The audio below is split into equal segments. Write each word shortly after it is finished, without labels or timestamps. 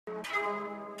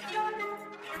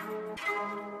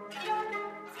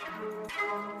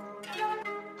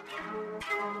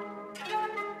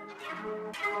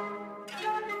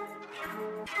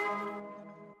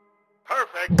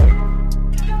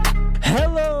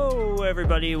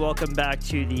everybody. Welcome back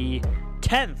to the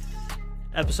 10th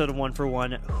episode of One for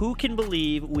One. Who can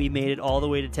believe we made it all the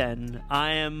way to 10?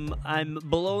 I'm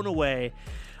blown away.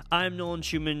 I'm Nolan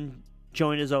Schumann,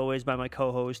 joined as always by my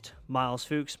co-host, Miles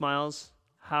Fuchs. Miles,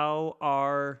 how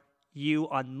are you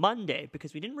on Monday?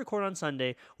 Because we didn't record on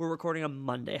Sunday. We're recording on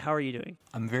Monday. How are you doing?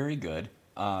 I'm very good.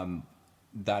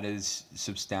 That is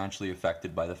substantially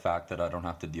affected by the fact that I don't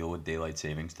have to deal with daylight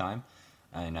savings time.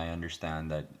 And I understand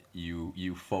that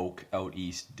you folk out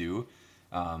east do.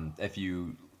 If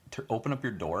you open up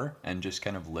your door and just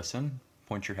kind of listen,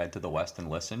 point your head to the west and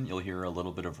listen, you'll hear a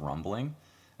little bit of rumbling,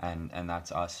 and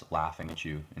that's us laughing at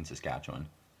you in Saskatchewan.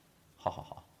 Ha ha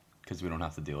ha. Because we don't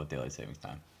have to deal with daylight savings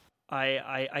time.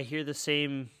 I hear the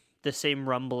same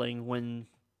rumbling when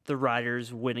the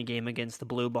Riders win a game against the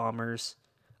Blue Bombers.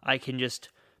 I can just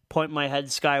point my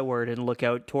head skyward and look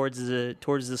out towards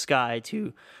the sky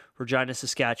to Regina,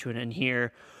 Saskatchewan, and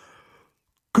hear,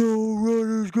 "Go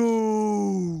Riders,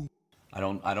 go!"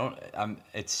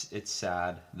 It's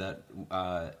sad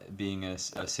that being a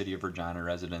City of Regina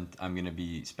resident, I'm going to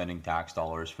be spending tax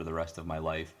dollars for the rest of my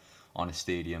life on a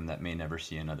stadium that may never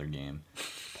see another game.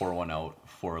 Pour one out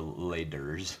for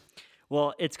Laders.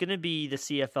 Well, it's going to be the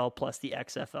CFL plus the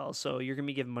XFL, so you're going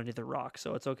to be giving money to the Rock,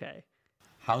 so it's okay.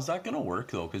 How's that going to work,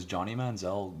 though? Because Johnny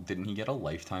Manziel, didn't he get a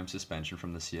lifetime suspension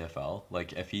from the CFL?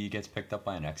 Like, if he gets picked up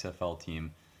by an XFL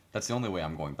team, that's the only way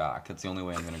I'm going back. That's the only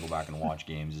way I'm going to go back and watch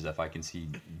games, is if I can see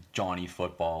Johnny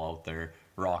Football out there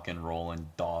rock and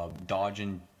rolling,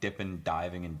 dodging, dipping,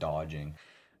 diving, and dodging.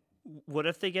 What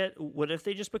if they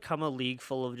just become a league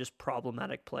full of just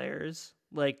problematic players?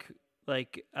 It's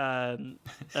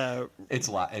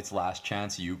last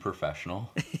chance, you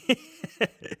professional.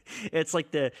 It's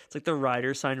like the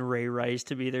Riders signed Ray Rice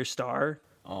to be their star.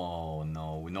 Oh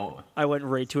no! I went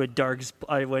right to a dark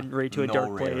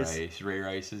place. Ray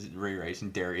Rice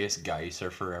and Darius Geis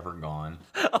are forever gone.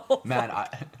 Oh, man,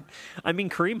 I mean,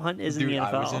 Kareem Hunt is in the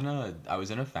NFL. I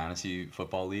was in a fantasy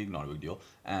football league, not a big deal.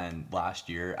 And last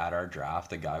year at our draft,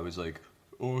 the guy was like,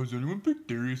 "Oh, has anyone picked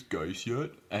Darius Geis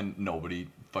yet?" And nobody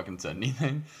fucking said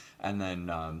anything. And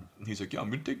then he's like, "Yeah, I'm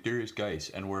gonna take Darius Geis."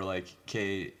 And we're like,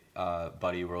 "Okay,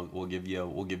 buddy, we'll give you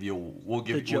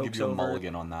a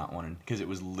mulligan on that one," because it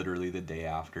was literally the day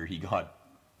after he got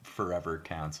forever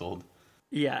canceled.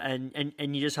 Yeah,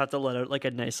 and you just have to let out like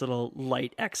a nice little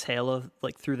light exhale of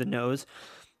like through the nose.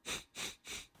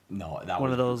 No,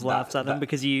 one of those laughs at him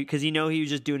because you know he was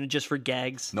just doing it just for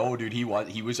gags. No, dude, he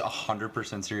was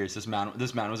 100% serious. This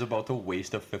man was about to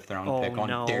waste a 5th round pick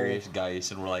on Darius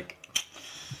Geis, and we're like,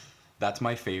 that's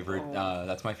my favorite.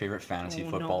 That's my favorite fantasy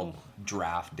football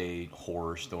draft day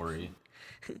horror story.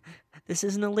 This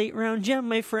isn't a late round gem,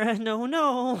 my friend.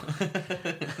 No.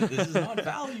 This is not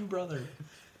value, brother.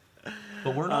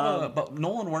 But we're not. But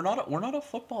Nolan, we're not a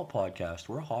football podcast.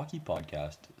 We're a hockey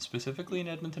podcast, specifically an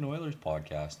Edmonton Oilers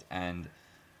podcast. And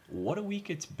what a week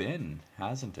it's been,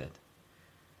 hasn't it?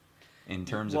 In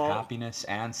terms of happiness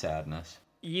and sadness.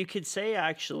 You could say,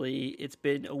 actually, it's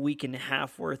been a week and a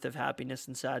half worth of happiness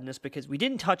and sadness, because we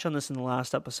didn't touch on this in the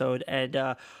last episode, and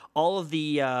all of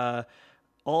the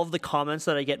comments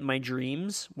that I get in my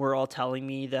dreams were all telling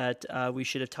me that we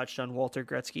should have touched on Walter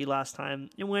Gretzky last time,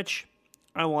 in which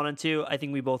I wanted to. I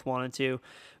think we both wanted to,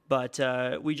 but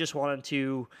we just wanted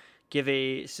to give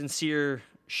a sincere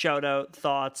shout-out,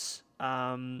 thoughts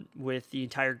with the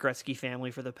entire Gretzky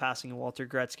family for the passing of Walter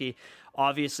Gretzky.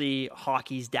 Obviously,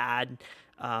 hockey's dad.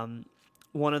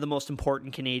 One of the most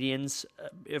important Canadians,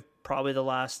 if probably the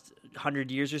last 100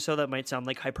 years or so. That might sound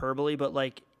like hyperbole, but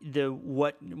like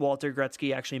what Walter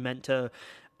Gretzky actually meant to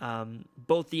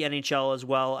both the NHL as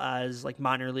well as like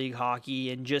minor league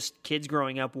hockey, and just kids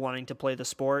growing up wanting to play the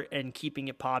sport and keeping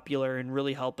it popular and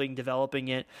really helping developing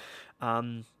it.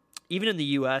 Even in the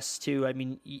U.S. too. I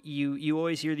mean, you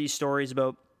always hear these stories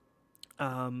about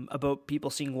people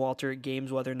seeing Walter at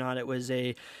games, whether or not it was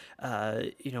a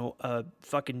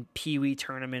fucking Pee-wee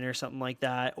tournament or something like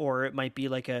that, or it might be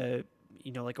like a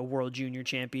World Junior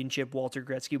Championship. Walter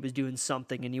Gretzky was doing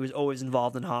something, and he was always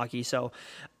involved in hockey. So,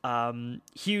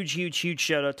 huge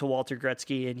shout out to Walter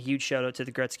Gretzky, and huge shout out to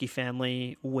the Gretzky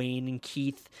family, Wayne and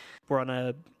Keith. We're on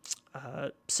a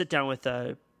sit down with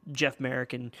Jeff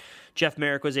Merrick, and Jeff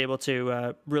Merrick was able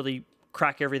to really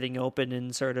crack everything open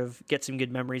and sort of get some good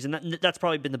memories. And that's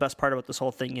probably been the best part about this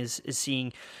whole thing is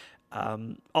seeing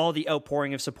all the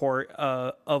outpouring of support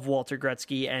of Walter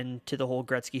Gretzky and to the whole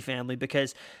Gretzky family,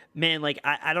 because man, like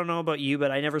I don't know about you,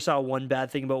 but I never saw one bad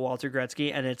thing about Walter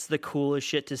Gretzky, and it's the coolest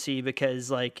shit to see,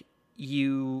 because like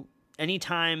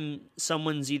anytime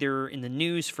someone's either in the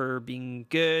news for being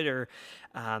good or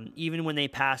even when they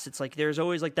pass, it's like there's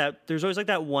always like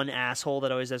that one asshole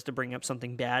that always has to bring up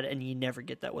something bad, and you never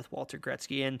get that with Walter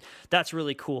Gretzky, and that's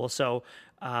really cool. So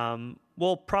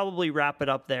we'll probably wrap it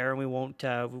up there, and we won't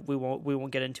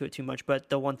get into it too much. But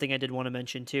the one thing I did want to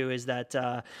mention too is that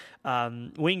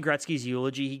Wayne Gretzky's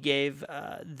eulogy he gave,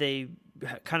 they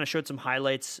kind of showed some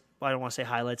highlights. I don't want to say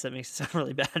highlights, that makes it sound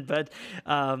really bad, but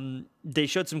they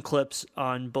showed some clips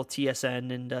on both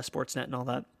TSN and Sportsnet and all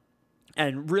that.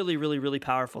 And really, really, really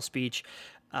powerful speech.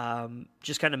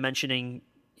 Just kind of mentioning,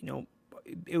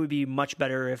 it would be much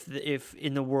better if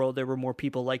in the world there were more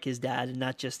people like his dad, and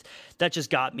that just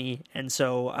got me. And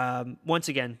so once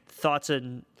again, thoughts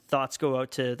go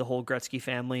out to the whole Gretzky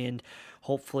family, and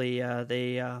hopefully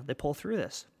they pull through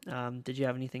this. Did you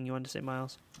have anything you wanted to say,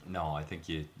 Miles? No, I think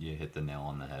you hit the nail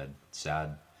on the head.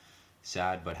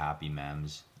 Sad but happy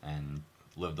Mems, and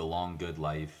lived a long, good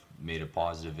life, made a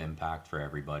positive impact for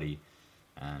everybody.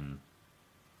 And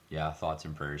yeah, thoughts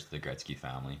and prayers to the Gretzky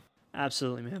family.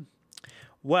 Absolutely, man.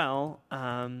 Well,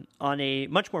 on a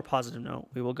much more positive note,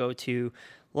 we will go to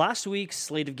last week's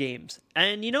slate of games.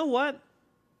 And you know what?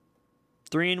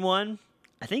 3-1.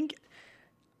 I think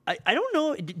I don't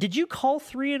know. Did you call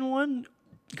 3-1?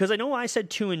 Because I know I said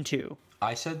 2-2.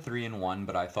 I said 3-1,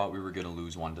 but I thought we were going to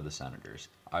lose one to the Senators.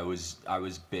 I was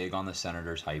big on the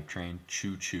Senators hype train.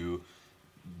 Choo-choo.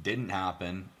 Didn't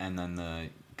happen, and then the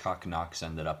Canucks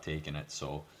ended up taking it.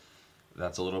 So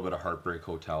that's a little bit of heartbreak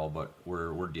hotel, but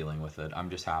we're dealing with it. I'm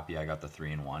just happy I got the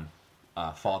 3-1.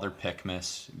 Father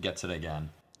Pickmas gets it again.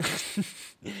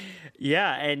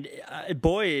 Yeah, and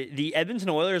boy, the Edmonton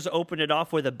Oilers opened it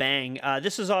off with a bang.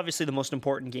 This is obviously the most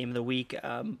important game of the week.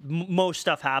 Most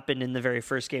stuff happened in the very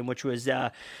first game, which was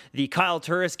the Kyle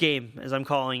Turris game, as I'm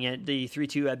calling it, the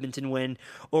 3-2 Edmonton win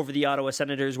over the Ottawa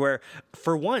Senators, where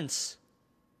for once,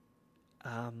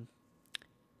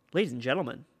 ladies and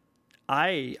gentlemen,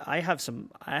 I have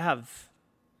some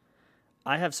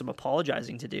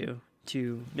apologizing to do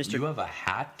to Mr. You have a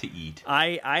hat to eat.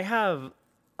 I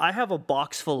have a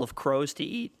box full of crows to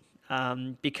eat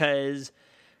because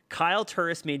Kyle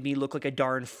Turris made me look like a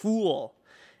darn fool.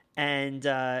 And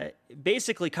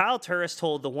basically, Kyle Turris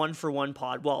told the One for One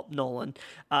pod, well, Nolan,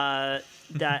 that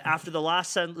after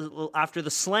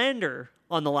the slander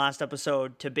on the last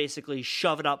episode, to basically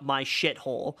shove it up my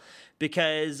shithole,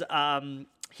 because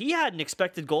he had an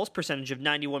expected goals percentage of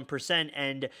 91%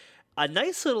 and a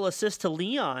nice little assist to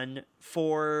Leon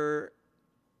for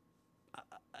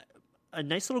a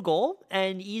nice little goal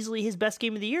and easily his best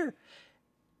game of the year.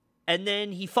 And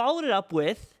then he followed it up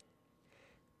with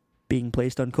being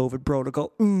placed on COVID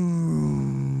protocol.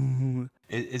 Ooh.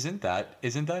 Isn't that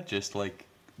just like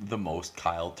the most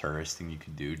Kyle Turris thing you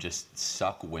could do? Just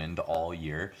suck wind all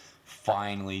year.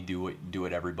 Finally do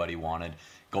what everybody wanted.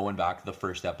 Going back to the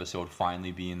first episode,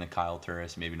 finally being the Kyle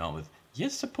Turris, maybe not with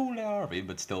Yesapula,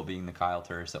 but still being the Kyle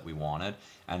Turris that we wanted.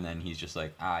 And then he's just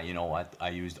like, you know what? I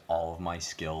used all of my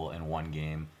skill in one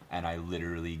game, and I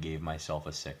literally gave myself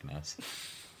a sickness.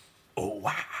 Oh,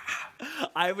 wow.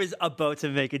 I was about to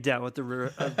make it down with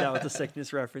the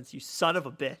sickness reference, you son of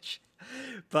a bitch.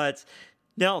 But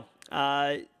no,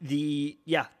 the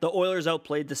Oilers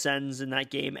outplayed the Sens in that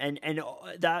game, and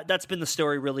that's been the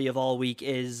story really of all week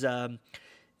is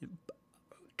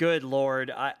good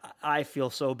Lord, I feel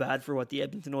so bad for what the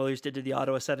Edmonton Oilers did to the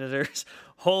Ottawa Senators.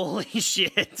 Holy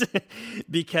shit.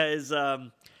 Because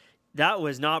that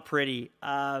was not pretty.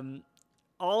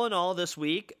 All in all this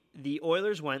week, the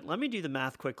Oilers went, let me do the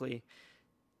math quickly.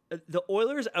 The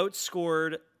Oilers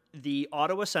outscored the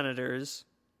Ottawa Senators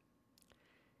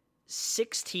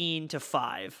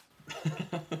 16-5.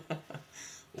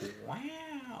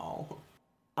 Wow.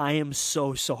 I am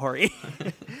so sorry.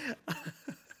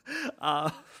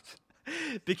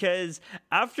 Because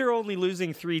after only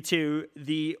losing 3-2,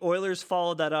 the Oilers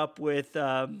followed that up with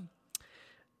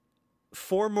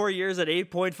 4 more years at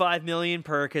 $8.5 million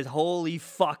per, because holy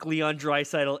fuck, Leon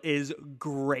Draisaitl is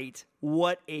great.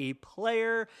 What a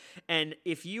player. And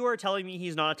if you are telling me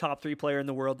he's not a top 3 player in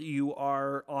the world, you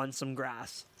are on some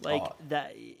grass.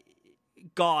 That.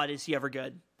 God, is he ever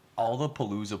good. All the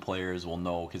Palooza players will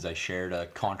know, because I shared a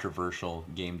controversial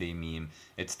game day meme.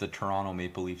 It's the Toronto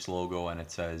Maple Leafs logo, and it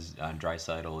says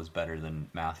Draisaitl is better than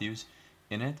Matthews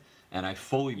in it. And I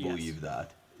fully believe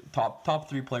that. Top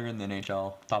 3 player in the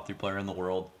NHL, top 3 player in the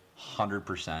world,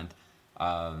 100%.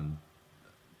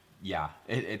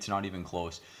 It's not even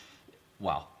close.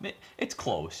 Wow, it's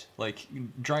close. Like,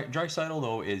 Draisaitl,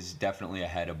 though, is definitely a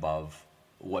head above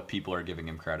what people are giving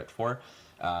him credit for.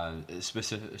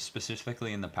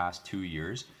 Specifically in the past 2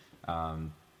 years,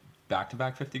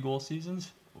 back-to-back 50-goal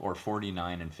seasons. or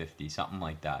 49 and 50, something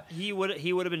like that. He would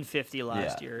have been 50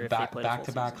 last year if they played back a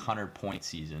to full back season. 100-point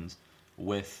seasons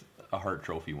with a Hart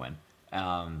Trophy win.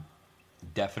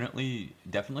 Definitely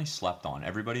slept on.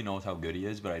 Everybody knows how good he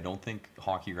is, but I don't think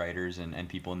hockey writers and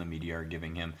people in the media are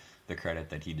giving him the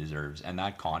credit that he deserves. And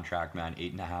that contract, man,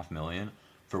 $8.5 million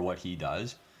for what he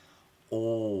does.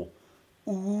 Oh,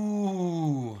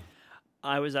 ooh.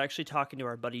 I was actually talking to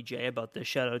our buddy Jay about this.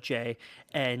 Shout out Jay,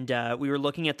 and we were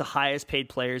looking at the highest paid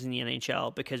players in the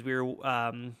NHL because we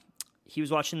were. He was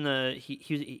watching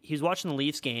he was watching the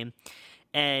Leafs game,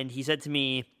 and he said to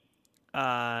me,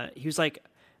 he was like,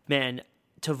 "Man,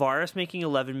 Tavares making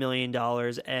 $11 million,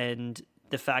 and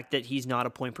the fact that he's not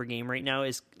a point per game right now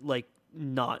is like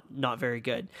not very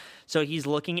good." So he's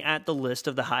looking at the list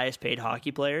of the highest paid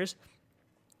hockey players,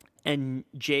 and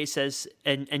Jay says,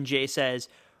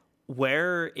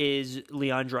 "Where is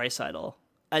Leon Draisaitl?"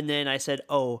 And then I said,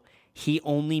 "Oh, he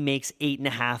only makes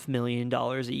 $8.5 million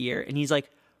a year." And he's like,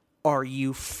 "Are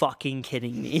you fucking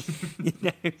kidding me?"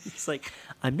 He's like,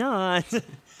 "I'm not."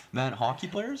 Man, hockey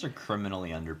players are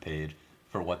criminally underpaid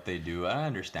for what they do. I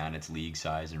understand it's league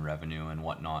size and revenue and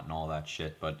whatnot and all that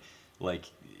shit, but like,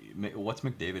 what's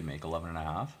McDavid make? 11 and a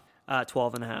half?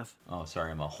 12.5. Oh,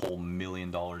 sorry, I'm a whole $1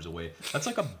 million away. That's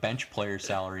like a bench player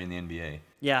salary in the NBA.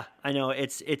 Yeah, I know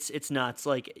it's nuts.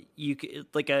 Like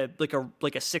like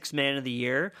a sixth man of the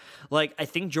year. Like I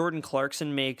think Jordan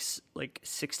Clarkson makes like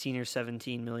 $16 or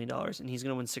 $17 million, and he's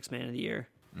gonna win sixth man of the year.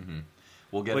 Mm-hmm.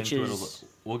 We'll get into it.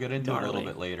 We'll get into it a little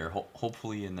bit later.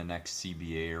 Hopefully, in the next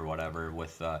CBA or whatever,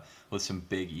 with some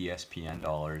big ESPN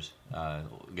dollars,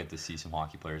 we'll get to see some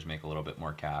hockey players make a little bit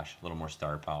more cash, a little more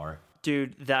star power.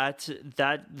 Dude,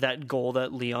 that goal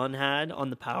that Leon had on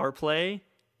the power play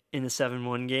in the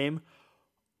 7-1 game,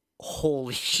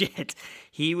 holy shit.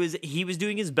 He was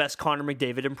doing his best Connor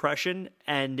McDavid impression,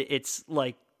 and it's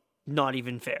like not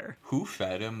even fair. Who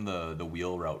fed him the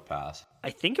wheel route pass? I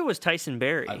think it was Tyson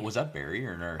Barrie. Was that Barrie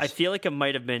or Nurse? I feel like it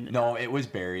might have been. No, it was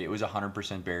Barrie. It was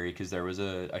 100% Barrie, because there was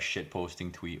a shit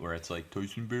posting tweet where it's like,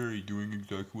 Tyson Barrie doing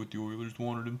exactly what the Oilers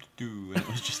wanted him to do. And it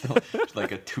was just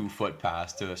like a 2-foot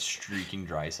pass to a streaking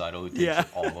Draisaitl who takes it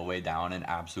all the way down and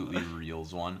absolutely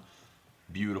reels one.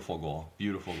 Beautiful goal.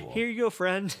 Beautiful goal. Here you go,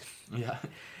 friend. Yeah.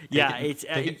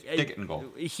 Take it and go.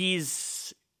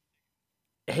 He's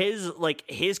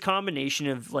his combination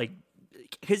of like,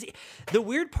 because the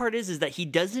weird part is that he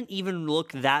doesn't even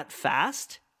look that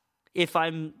fast. If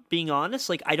I'm being honest,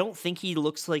 like I don't think he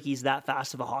looks like he's that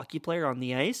fast of a hockey player on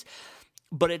the ice.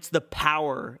 But it's the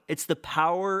power. It's the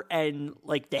power and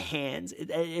like the hands.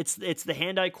 It's the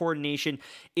hand-eye coordination.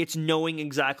 It's knowing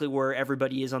exactly where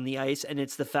everybody is on the ice, and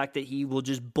it's the fact that he will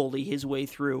just bully his way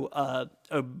through a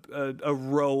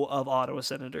row of Ottawa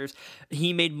Senators.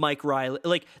 He made Mike Riley.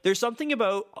 Like there's something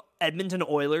about Edmonton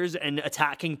Oilers and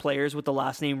attacking players with the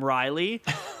last name Riley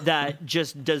that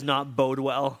just does not bode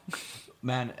well.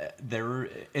 Man,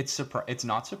 it's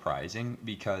not surprising,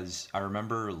 because I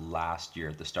remember last year,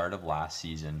 at the start of last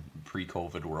season,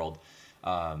 pre-COVID world,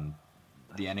 the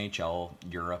NHL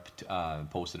Europe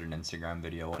posted an Instagram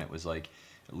video, and it was like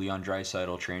Leon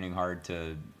Draisaitl training hard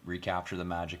to recapture the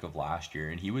magic of last year,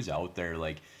 and he was out there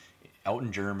like out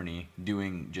in Germany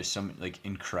doing just some like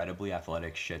incredibly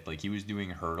athletic shit. Like he was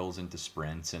doing hurdles into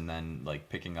sprints and then like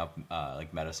picking up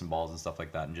like medicine balls and stuff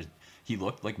like that, and just he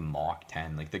looked like Mach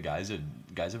 10. Like the guy's a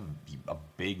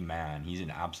big man. He's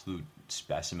an absolute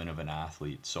specimen of an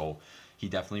athlete. So he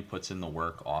definitely puts in the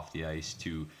work off the ice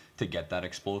to get that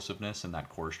explosiveness and that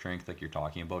core strength like you're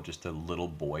talking about. Just the little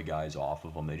boy guys off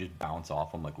of him, they just bounce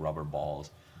off him like rubber balls.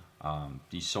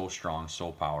 He's so strong,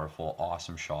 so powerful,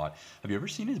 awesome shot. Have you ever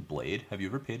seen his blade? Have you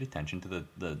ever paid attention to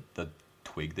the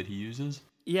twig that he uses?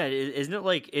 Yeah, isn't it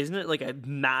like a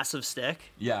massive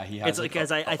stick? Yeah, he has. It's like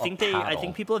as I think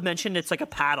people have mentioned it's like a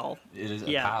paddle. It is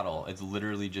a paddle. It's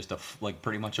literally just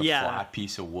pretty much a flat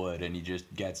piece of wood, and he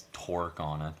just gets torque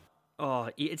on it.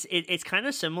 Oh, it's kind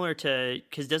of similar to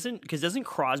because doesn't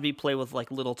Crosby play with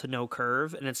like little to no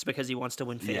curve, and it's because he wants to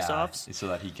win faceoffs, so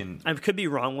that he can. I could be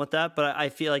wrong with that, but I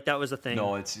feel like that was the thing.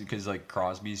 No, it's because like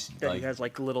Crosby's that he has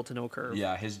like little to no curve.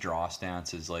 Yeah, his draw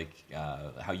stance is like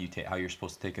how you're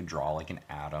supposed to take a draw like an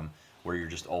atom, where you're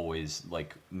just always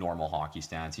like normal hockey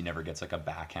stance. He never gets like a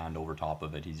backhand over top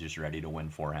of it. He's just ready to win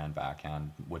forehand,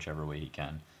 backhand, whichever way he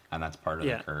can, and that's part of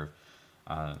the curve.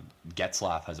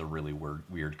 Getzlaf has a really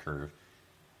weird curve.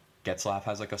 Getzlaf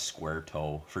has like a square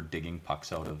toe for digging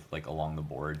pucks out of like along the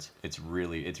boards. It's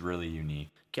really unique.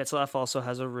 Getzlaf also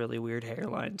has a really weird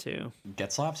hairline too.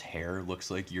 Getzlaf's hair looks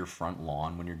like your front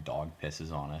lawn when your dog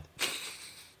pisses on it.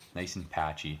 Nice and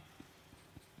patchy.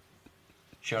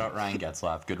 Shout out Ryan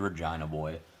Getzlaf, good Regina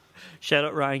boy. Shout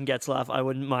out Ryan Getzlaff. I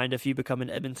wouldn't mind if you become an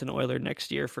Edmonton Oiler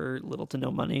next year for little to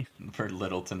no money. For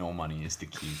little to no money is the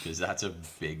key, because that's a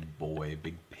big boy,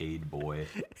 big paid boy.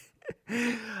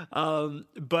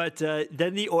 But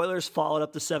then the Oilers followed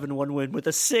up the 7-1 win with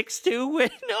a 6-2 win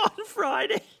on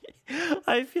Friday.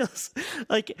 I feel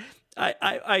like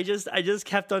I just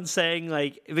kept on saying,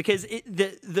 like, because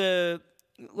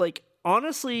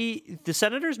honestly, the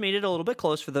Senators made it a little bit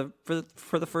close for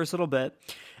the first little bit.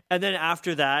 And then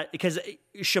after that, because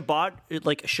Shabbat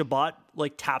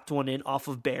tapped one in off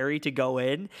of Barry to go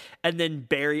in, and then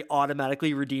Barry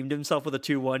automatically redeemed himself with a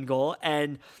 2-1 goal.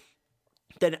 And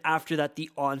then after that, the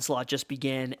onslaught just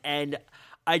began. And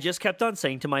I just kept on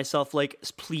saying to myself, like,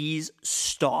 please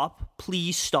stop.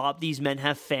 Please stop. These men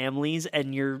have families,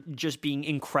 and you're just being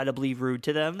incredibly rude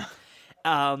to them.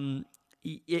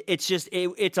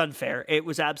 It's unfair. It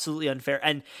was absolutely unfair.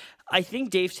 And I think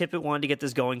Dave Tippett wanted to get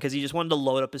this going because he just wanted to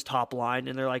load up his top line.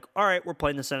 And they're like, all right, we're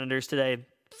playing the Senators today.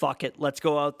 Fuck it. Let's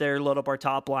go out there, load up our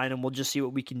top line, and we'll just see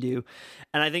what we can do.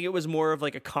 And I think it was more of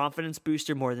like a confidence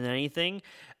booster more than anything,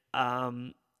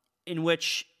 in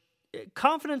which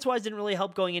confidence-wise didn't really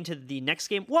help going into the next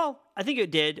game. Well, I think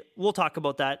it did. We'll talk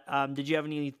about that. Did you have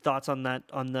any thoughts on that,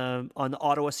 on the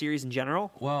Ottawa series in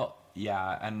general? Well,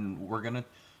 yeah, and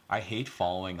I hate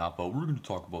following up. We're going to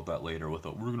talk about that later. We're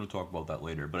going to talk about that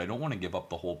later. But I don't want to give up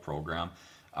the whole program.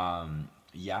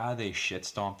 Yeah, they shit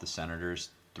stomped the Senators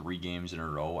 3 games in a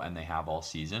row, and they have all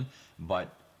season.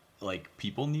 But like,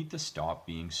 people need to stop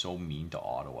being so mean to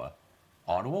Ottawa.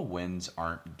 Ottawa wins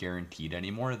aren't guaranteed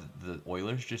anymore. The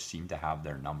Oilers just seem to have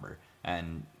their number,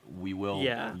 and we will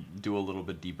do a little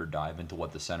bit deeper dive into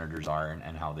what the Senators are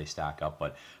and how they stack up.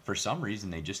 But for some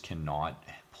reason, they just cannot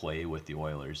play with the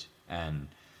Oilers, and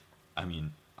I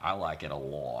mean, I like it a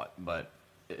lot, but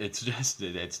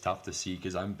it's tough to see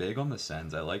because I'm big on the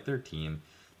Sens. I like their team.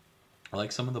 I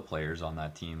like some of the players on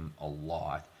that team a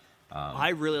lot. I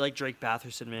really like Drake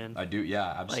Batherson, man. I do,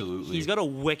 yeah, absolutely. Like, he's got a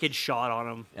wicked shot on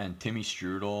him. And Timmy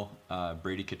Strudel,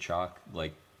 Brady Tkachuk,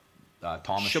 like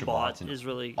Thomas Chabot is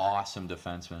really awesome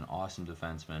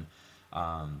defenseman.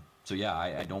 So yeah,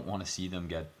 I don't want to see them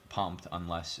get pumped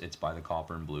unless it's by the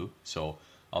copper and blue. So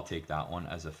I'll take that one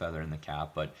as a feather in the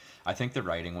cap. But I think the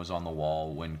writing was on the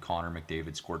wall when Connor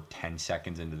McDavid scored 10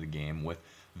 seconds into the game with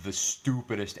the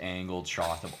stupidest angled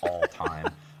shot of all time.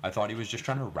 I thought he was just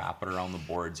trying to wrap it around the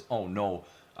boards. Oh no,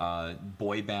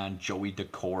 boy band Joey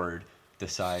Decord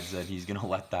decides that he's gonna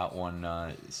let that one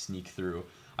sneak through.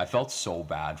 I felt so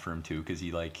bad for him too, because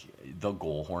he, like, the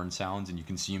goal horn sounds and you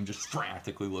can see him just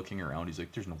frantically looking around. He's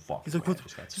like, "There's no fucking." He's like,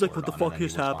 "What the fuck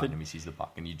just happened?" He sees the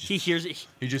puck and he hears it.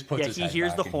 He just puts his head he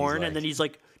hears back the and horn, like, and then he's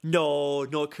like, "No,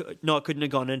 it couldn't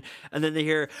have gone in." And then they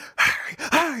hear, "Hey,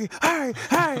 hey, hey,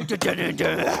 hey,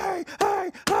 hey,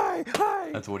 hey,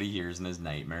 hey." That's what he hears in his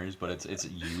nightmares, but it's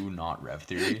you, not Rev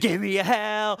Theory. Give me a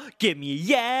hell, give me a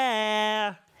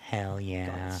yeah. Hell yeah.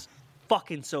 God, it's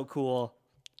fucking so cool.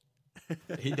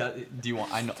 He does. Do you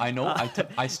want? I know.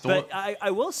 I stole. But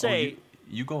I will say.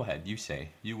 You go ahead. You say.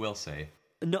 You will say.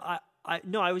 No,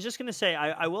 I was just gonna say.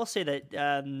 I will say that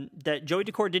that Joey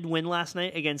Decord did win last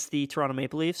night against the Toronto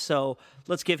Maple Leafs. So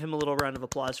let's give him a little round of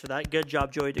applause for that. Good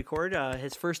job, Joey Decord.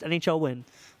 His first NHL win.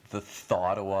 The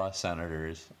Ottawa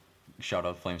Senators. Shout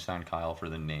out Flamestein Kyle for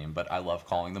the name, but I love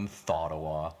calling them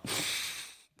Ottawa.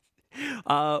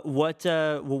 What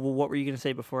were you gonna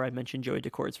say before I mentioned Joey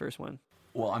Decord's first win?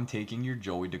 Well, I'm taking your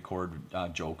Joey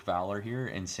Decord joke valor here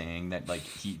and saying that, like,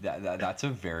 that's a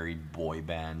very boy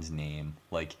band's name.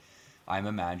 Like, I'm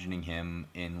imagining him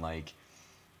in, like,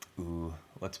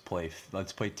 let's play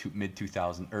mid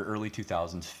 2000 or early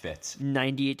 2000s Fitz.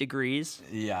 98 Degrees.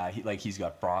 Yeah, he's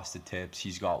got frosted tips.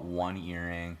 He's got one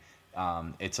earring.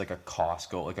 It's like a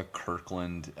Costco, like a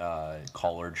Kirkland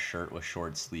collared shirt with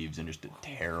short sleeves and just a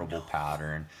terrible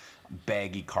pattern.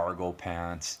 Baggy cargo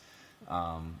pants.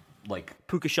 Like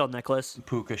puka shell necklace.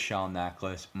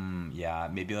 Yeah,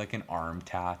 maybe like an arm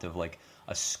tat of like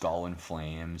a skull in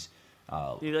flames.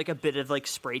 Maybe like a bit of like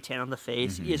spray tan on the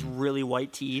face. Mm-hmm. He has really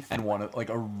white teeth. And like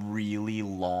a really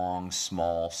long,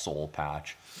 small soul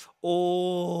patch.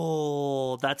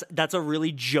 Oh, that's a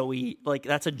really Joey. Like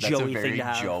that's a Joey thing to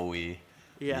have. Joey.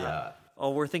 Yeah.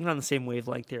 Oh, we're thinking on the same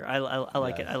wavelength here. I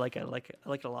like it. I like it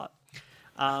a lot.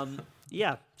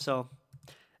 Yeah. So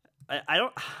I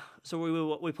don't.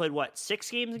 So we played what,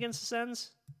 6 games against the Sens?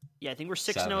 Yeah, I think we're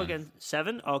 6-0 against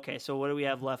 7. Okay, so what do we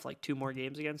have left? Like 2 more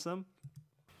games against them?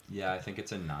 Yeah, I think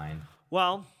it's a 9.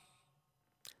 Well,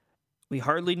 we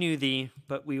hardly knew thee,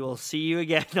 but we will see you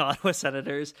again, Ottawa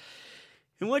Senators,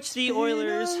 in which the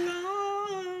Oilers.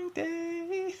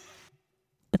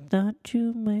 not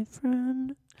you, my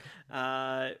friend.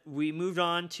 We moved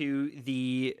on to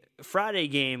the Friday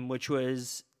game, which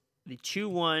was the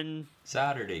 2-1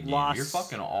 Saturday game. loss. You're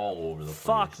fucking all over the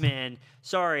Fuck, place. man.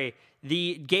 Sorry.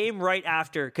 The game right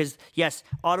after, because, yes,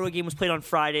 Ottawa game was played on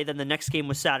Friday, then the next game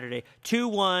was Saturday.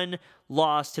 2-1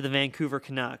 loss to the Vancouver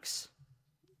Canucks.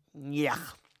 Yeah.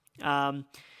 But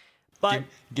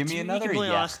Give me to be another completely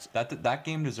yech. honest, That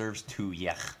game deserves 2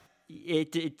 yech.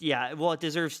 it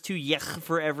deserves 2 yech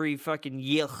for every fucking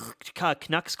yech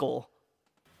Canucks goal.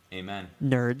 Amen.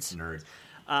 Nerds.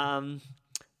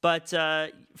 But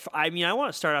I mean, I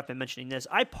want to start off by mentioning this.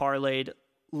 I parlayed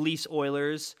Leafs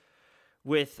Oilers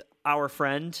with our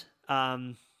friend,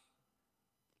 Mr.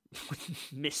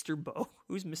 Bo.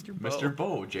 Who's Mr. Bo? Mr.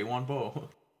 Bo, J1 Bo.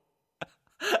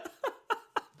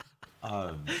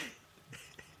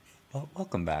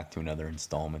 Welcome back to another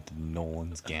installment of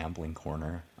Nolan's Gambling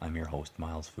Corner. I'm your host,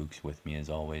 Miles Fuchs. With me, as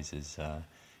always, is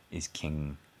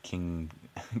King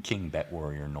Bet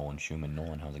Warrior Nolan Schumann.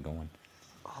 Nolan, how's it going?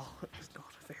 Oh, it was not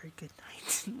a very good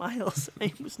night, Miles.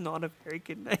 It was not a very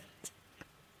good night.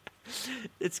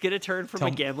 It's gonna turn from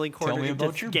a gambling corner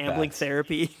into gambling bets.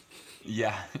 therapy.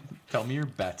 Yeah, tell me your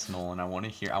bets, Nolan. I want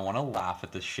to laugh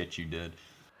at the shit you did.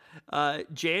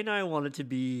 Jay and I wanted to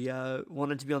be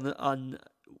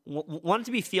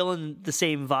feeling the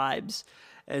same vibes,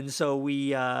 and so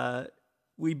we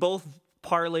both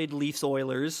parlayed Leafs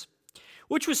Oilers,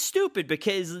 which was stupid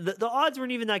because the odds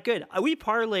weren't even that good. We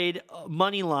parlayed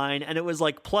money line, and it was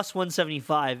like plus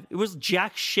 175. It was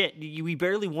jack shit. We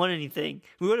barely won anything.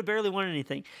 We would have barely won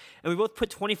anything, and we both put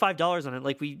 $25 on it.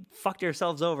 Like, we fucked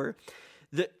ourselves over.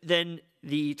 Then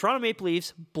the Toronto Maple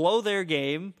Leafs blow their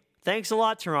game. Thanks a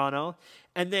lot, Toronto.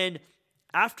 And then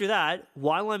after that,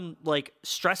 while I'm like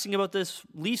stressing about this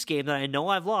Leafs game that I know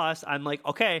I've lost, I'm like,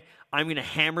 okay, I'm going to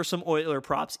hammer some Oiler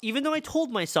props. Even though I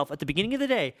told myself at the beginning of the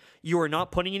day, you are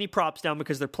not putting any props down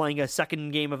because they're playing a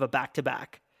second game of a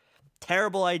back-to-back.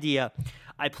 Terrible idea.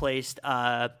 I placed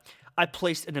an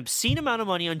obscene amount of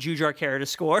money on Jujhar Khaira to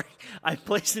score. I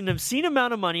placed an obscene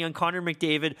amount of money on Connor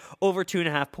McDavid over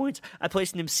 2.5 points. I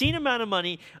placed an obscene amount of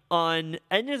money on,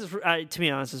 and to be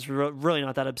honest, it's really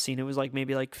not that obscene. It was like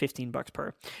maybe like $15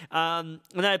 per. And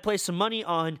then I placed some money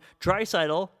on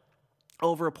Draisaitl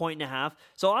over 1.5.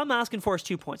 So I'm asking for is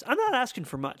 2 points. I'm not asking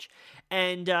for much.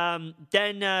 And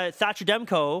then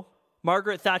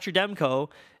Margaret Thatcher Demko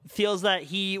feels that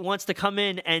he wants to come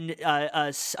in and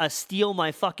steal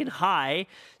my fucking high.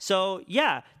 So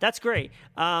yeah, that's great.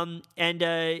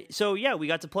 So yeah, we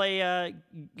got to play a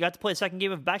second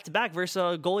game of back-to-back versus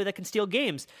a goalie that can steal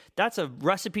games. That's a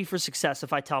recipe for success,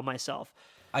 if I tell myself.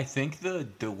 I think the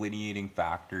delineating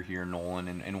factor here,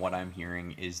 Nolan, and what I'm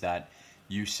hearing is that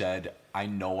you said, I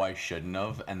know I shouldn't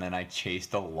have, and then I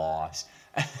chased a loss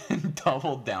and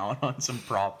doubled down on some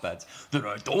prop bets that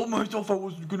I told myself I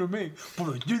wasn't going to make, but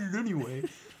I did it anyway.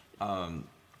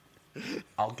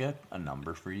 I'll get a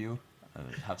number for you,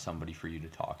 have somebody for you to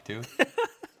talk to.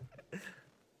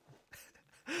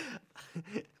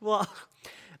 Well,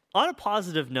 on a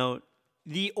positive note,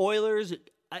 the Oilers,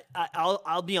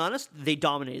 I'll be honest, they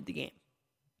dominated the game.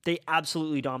 They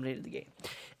absolutely dominated the game.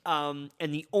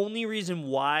 And the only reason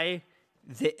why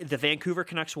the Vancouver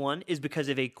Canucks won is because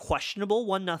of a questionable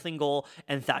 1-0 goal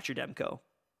and Thatcher Demko.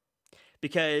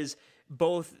 Because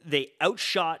both they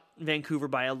outshot Vancouver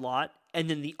by a lot, and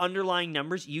then the underlying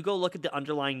numbers, you go look at the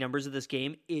underlying numbers of this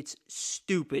game, it's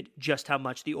stupid just how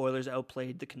much the Oilers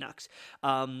outplayed the Canucks.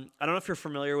 I don't know if you're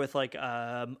familiar with like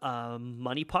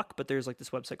Money Puck, but there's like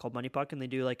this website called Money Puck, and they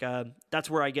do like that's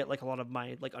where I get like a lot of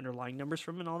my like underlying numbers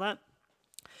from and all that.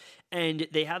 And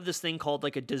they have this thing called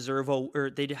like a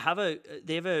they have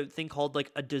a thing called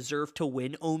like a deserve to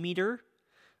win o-meter,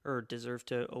 or deserve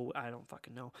to, I don't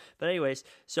fucking know. But anyways,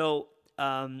 so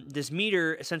this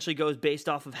meter essentially goes based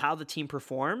off of how the team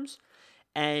performs,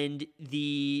 and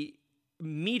the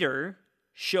meter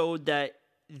showed that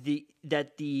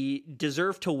the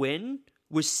deserve to win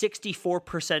was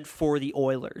 64% for the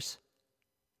Oilers,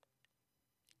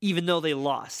 even though they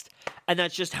lost. And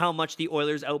that's just how much the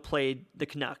Oilers outplayed the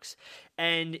Canucks.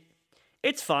 And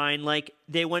it's fine. Like,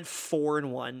 they went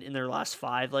 4-1 in their last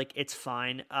 5. Like, it's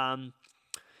fine.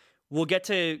 We'll get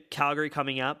to Calgary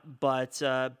coming up, but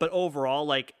overall,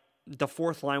 like, the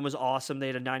fourth line was awesome. They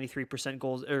had a 93%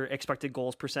 goals or expected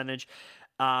goals percentage.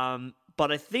 But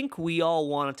I think we all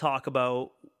want to talk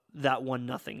about that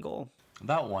 1-0 goal.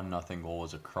 That 1-0 goal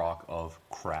was a crock of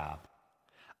crap.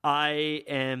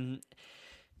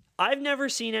 I've never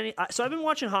seen any. So I've been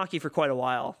watching hockey for quite a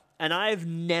while, and I've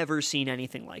never seen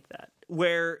anything like that,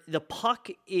 where the puck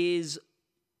is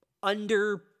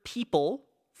under people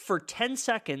for 10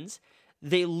 seconds,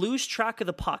 they lose track of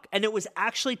the puck, and it was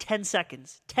actually 10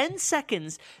 seconds. 10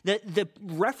 seconds that the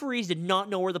referees did not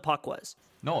know where the puck was.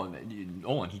 No,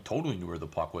 and he totally knew where the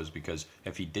puck was, because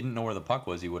if he didn't know where the puck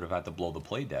was, he would have had to blow the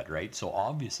play dead, right? So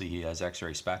obviously he has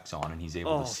X-ray specs on, and he's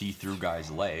able to see through guys'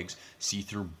 legs, see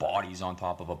through bodies on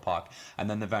top of a puck, and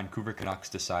then the Vancouver Canucks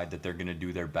decide that they're going to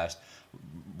do their best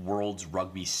World's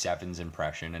Rugby Sevens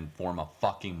impression and form a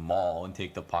fucking maul and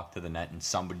take the puck to the net, and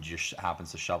somebody just happens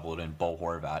to shovel it in. Bo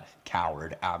Horvat,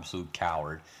 coward, absolute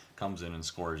coward, comes in and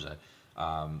scores it.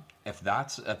 If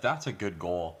that's a good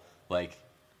goal, like,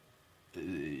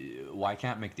 why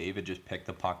can't McDavid just pick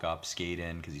the puck up, skate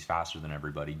in, because he's faster than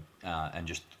everybody, and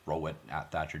just throw it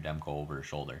at Thatcher Demko over his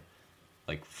shoulder?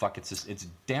 Like, fuck, it's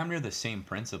damn near the same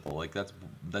principle. Like, that's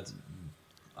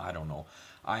I don't know.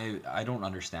 I don't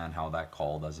understand how that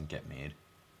call doesn't get made,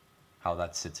 how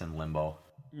that sits in limbo.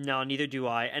 No, neither do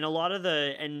I. And a lot of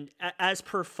as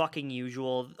per fucking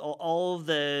usual, all of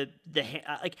the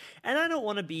like, and I don't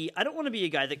want to be a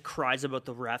guy that cries about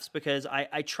the refs, because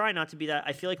I try not to be that.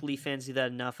 I feel like Leaf fans do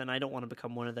that enough, and I don't want to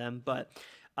become one of them. But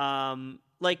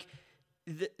like,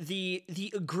 the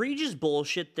egregious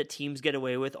bullshit that teams get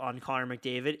away with on Connor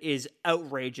McDavid is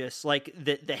outrageous. Like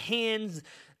the hands,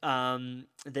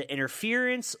 the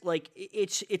interference, like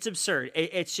it's absurd.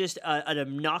 It's just an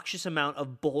obnoxious amount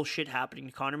of bullshit happening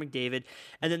to Connor McDavid.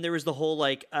 And then there was the whole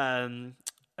like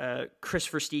Chris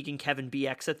Versteeg and Kevin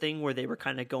Bieksa thing where they were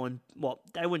kind of going, well,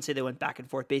 I wouldn't say they went back and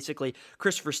forth. Basically,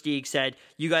 Chris Versteeg said,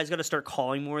 you guys got to start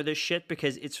calling more of this shit,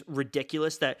 because it's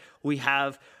ridiculous that we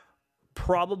have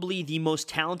probably the most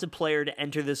talented player to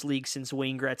enter this league since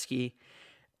Wayne Gretzky,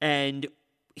 and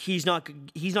he's not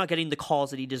getting the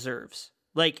calls that he deserves.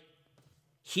 Like,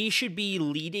 he should be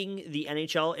leading the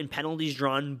NHL in penalties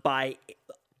drawn by,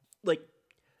 like,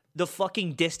 the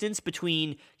fucking distance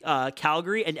between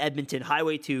Calgary and Edmonton,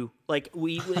 Highway 2. Like,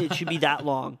 it should be that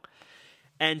long.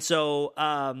 And so,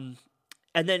 and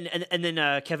then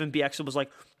Kevin Bieksa was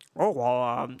like, oh,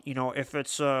 well, if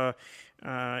it's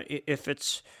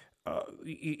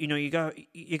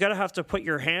you gotta have to put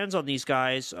your hands on these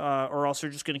guys, or else they're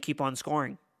just gonna keep on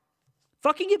scoring.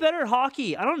 Fucking get better at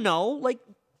hockey. I don't know. Like,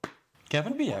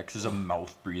 Kevin BX is a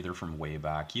mouth breather from way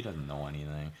back. He doesn't know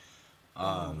anything.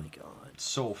 Oh my god,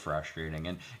 so frustrating.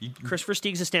 And Chris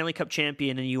Versteeg's a Stanley Cup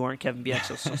champion, and you aren't Kevin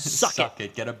BX. So suck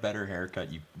it. Get a better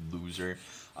haircut, you loser.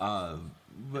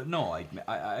 But no, like,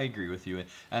 I agree with you,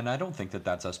 and I don't think that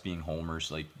that's us being homers,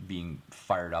 like being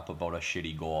fired up about a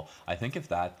shitty goal. I think if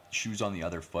that shoes on the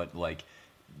other foot, like,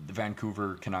 the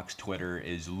Vancouver Canucks Twitter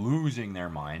is losing their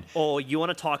mind. Oh, you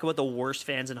want to talk about the worst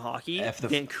fans in hockey?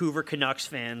 Vancouver Canucks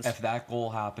fans. If that goal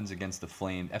happens against the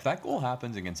Flames, if that goal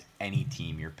happens against any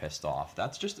team, you're pissed off.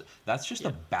 That's just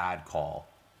a bad call.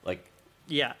 Like,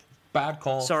 yeah. Bad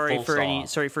call. Sorry for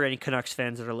any Canucks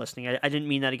fans that are listening. I didn't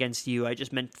mean that against you. I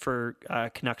just meant for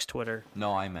Canucks Twitter.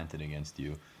 No, I meant it against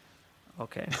you.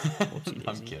 Okay.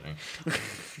 I'm kidding.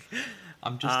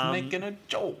 I'm just making a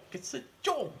joke. It's a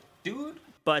joke, dude.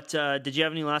 But did you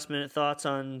have any last minute thoughts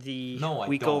on the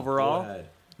week don't. overall? Go ahead.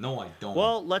 No, I don't.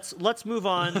 Well, let's move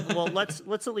on. Well, let's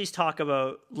at least talk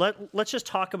about let's just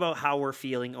talk about how we're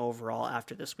feeling overall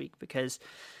after this week, because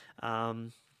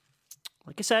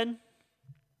like I said,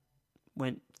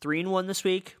 went 3-1 this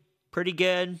week. Pretty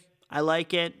good. I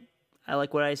like it. I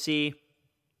like what I see.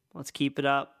 Let's keep it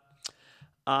up.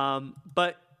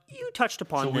 But you touched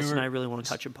upon this, and I really want to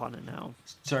touch upon it now.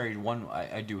 Sorry,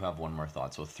 I do have one more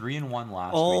thought. So 3-1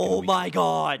 last week. Oh my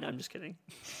god! I'm just kidding.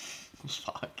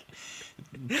 Fuck.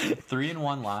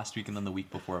 3-1 last week, and then the week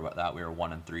before that we were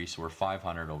 1-3. So we're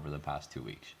 500 over the past 2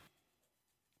 weeks.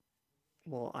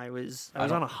 Well, I was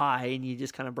on a high, and you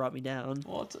just kind of brought me down.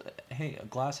 Well, a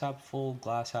glass half full,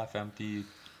 glass half empty.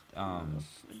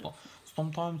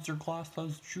 Sometimes your glass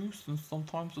has juice, and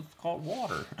sometimes it's got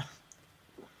water.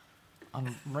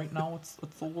 And right now it's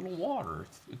a little water.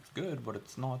 It's good, but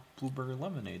it's not blueberry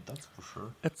lemonade. That's for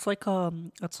sure. It's like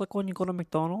when you go to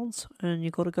McDonald's and you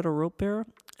go to get a root beer,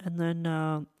 and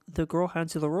then the girl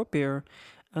hands you the root beer,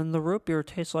 and the root beer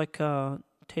tastes like the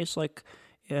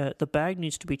bag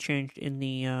needs to be changed in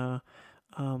the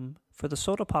for the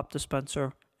soda pop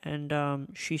dispenser, and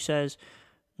she says,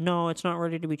 no, it's not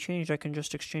ready to be changed. I can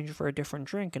just exchange it for a different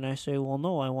drink. And I say, well,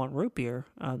 no, I want root beer.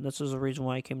 This is the reason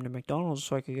why I came to McDonald's,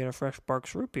 so I could get a fresh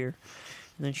Barks root beer.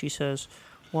 And then she says,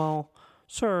 well,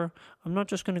 sir, I'm not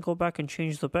just going to go back and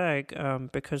change the bag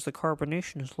because the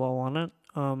carbonation is low on it.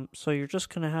 So you're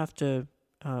just going to have to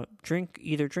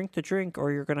either drink the drink,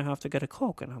 or you're going to have to get a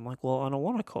Coke. And I'm like, well, I don't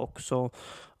want a Coke. So,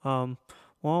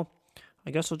 well,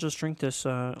 I guess I'll just drink this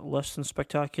less than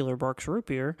spectacular Barks root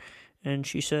beer. And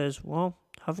she says, well,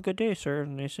 have a good day, sir.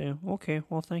 And they say, okay,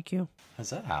 well, thank you. Has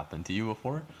that happened to you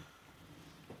before?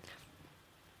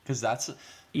 Because that's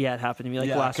Yeah, it happened to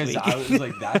me last week. I was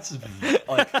like, that's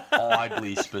like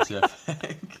oddly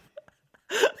specific.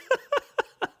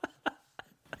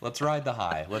 Let's ride the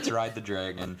high. Let's ride the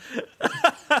dragon.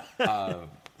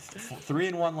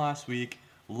 3-1 last week.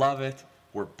 Love it.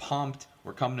 We're pumped.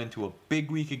 We're coming into a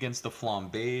big week against the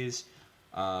Flambees.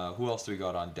 Who else do we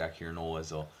got on deck here, Noel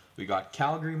Izzo? We got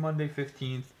Calgary Monday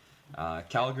 15th,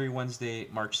 Calgary Wednesday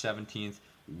March 17th,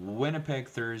 Winnipeg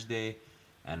Thursday,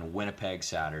 and Winnipeg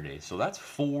Saturday. So that's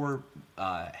 4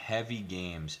 heavy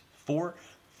games. Four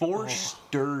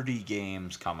sturdy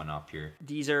games coming up here.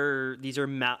 These are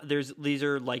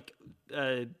like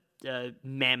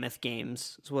mammoth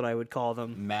games is what I would call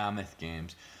them. Mammoth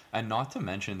games. And not to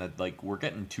mention that, like, we're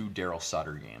getting 2 Daryl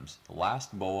Sutter games. The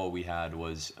last BOA we had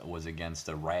was against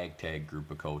a ragtag group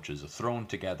of coaches, a thrown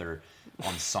together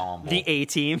ensemble. The A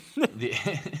team.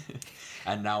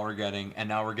 And now we're getting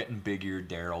big eared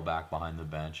Daryl back behind the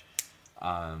bench.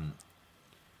 I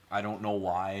don't know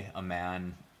why a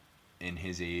man in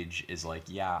his age is like,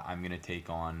 yeah, I'm gonna take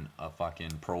on a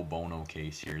fucking pro bono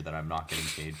case here that I'm not getting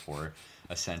paid for,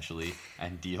 essentially,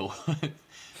 and deal with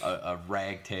a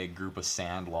ragtag group of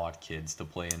Sandlot kids to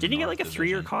play in. Didn't he get like a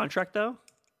 3-year contract though?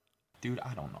 Dude,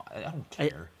 I don't know. I don't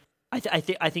care. I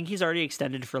think he's already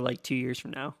extended for like 2 years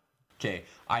from now. Okay,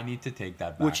 I need to take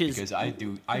that back because I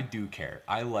do care.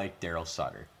 I like Daryl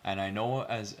Sutter, and I know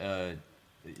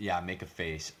make a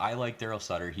face. I like Daryl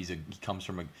Sutter.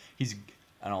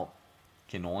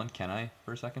 Okay, Nolan, can I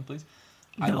for a second, please?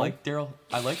 No. I like Daryl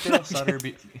Sutter.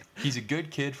 He's a good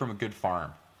kid from a good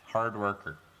farm, hard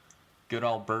worker, good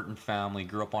Albertan family.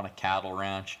 Grew up on a cattle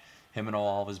ranch. Him and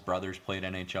all of his brothers played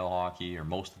NHL hockey, or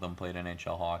most of them played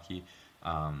NHL hockey.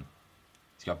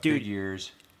 He's got big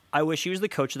ears. I wish he was the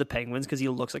coach of the Penguins because he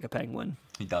looks like a penguin.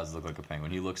 He does look like a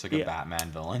penguin. He looks like a Batman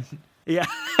villain. Yeah.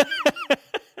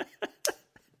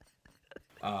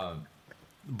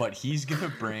 But he's gonna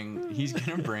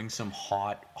bring some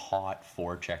hot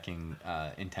forechecking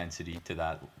intensity to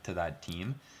that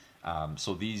team.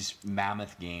 So these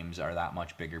mammoth games are that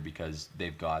much bigger because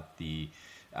they've got the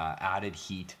added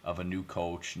heat of a new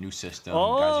coach, new system.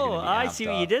 Oh, guys are gonna be I see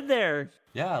what you did there.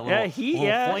 Yeah, a little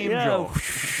flame joke.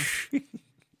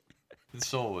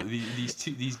 So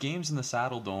these games in the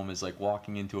Saddle Dome is like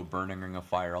walking into a burning ring of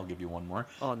fire. I'll give you one more.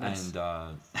 Oh, nice.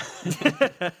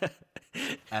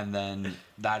 And then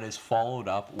that is followed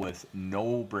up with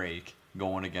no break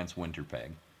going against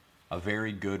Winnipeg, a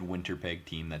very good Winnipeg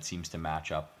team that seems to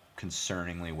match up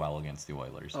concerningly well against the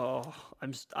Oilers. Oh,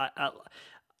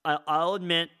 I'll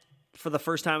admit, for the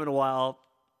first time in a while,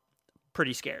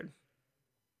 pretty scared.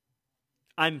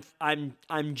 I'm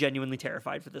genuinely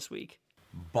terrified for this week.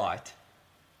 But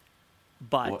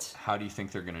how do you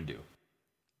think they're going to do?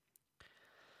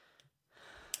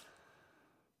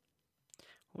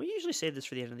 We usually say this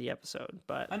for the end of the episode,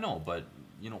 but I know, but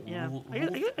yeah,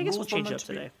 I guess we'll change it up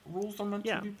today. Rules are meant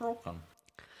to be broken.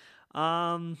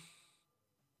 Do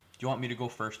you want me to go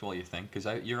first while you think? Because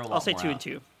you're a lot. I'll say more 2 and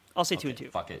 2. I'll say 2 and 2.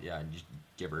 Fuck it, yeah, just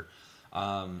gibber.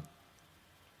 I'm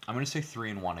going to say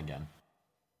 3-1 again.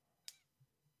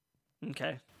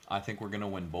 Okay. I think we're going to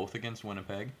win both against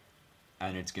Winnipeg,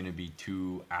 and it's going to be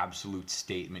 2 absolute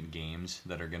statement games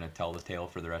that are going to tell the tale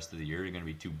for the rest of the year. They're going to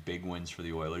be 2 big wins for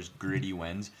the Oilers, gritty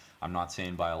wins. I'm not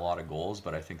saying by a lot of goals,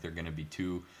 but I think they're going to be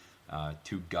 2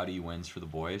 gutty wins for the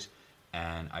boys,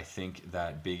 and I think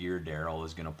that Big Ear Daryl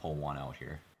is going to pull one out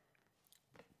here.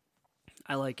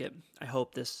 I like it. I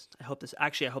hope this.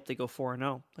 Actually, I hope they go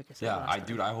 4-0. Like I said. Yeah,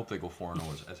 I hope they go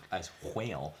 4-0 as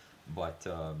whale. But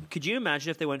could you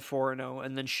imagine if they went 4-0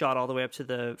 and then shot all the way up to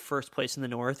the first place in the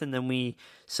North, and then we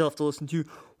still have to listen to,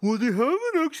 well, they haven't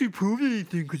actually proved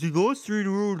anything because they lost 3 in a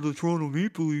row to the Toronto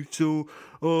Maple Leafs, so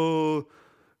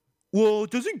well,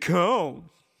 it doesn't count.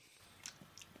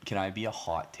 Can I be a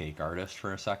hot take artist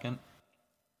for a second?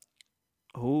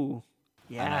 Oh,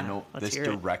 yeah. And I know this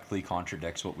directly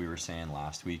contradicts what we were saying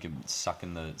last week and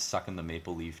sucking the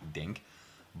Maple Leaf dink.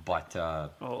 But I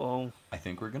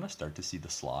think we're going to start to see the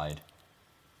slide.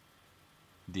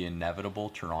 The inevitable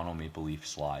Toronto Maple Leaf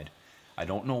slide. I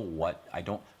don't know what I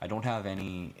don't have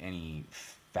any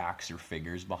facts or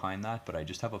figures behind that, but I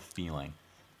just have a feeling.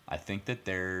 I think that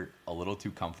they're a little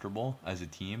too comfortable as a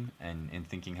team and in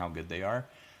thinking how good they are,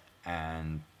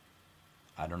 and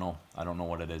I don't know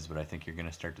what it is, but I think you're going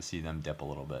to start to see them dip a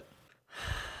little bit.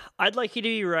 I'd like you to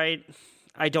be right.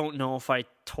 I don't know if I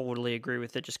totally agree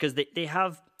with it, just because they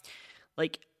have,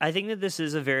 like, I think that this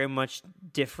is a very much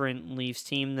different Leafs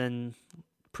team than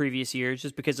previous years,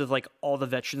 just because of like all the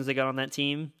veterans they got on that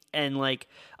team, and like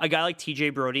a guy like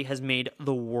TJ Brody has made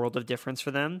the world of difference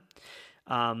for them.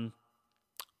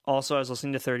 Also, I was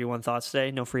listening to 31 Thoughts today,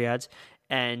 no free ads,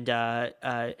 and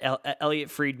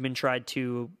Elliot Friedman tried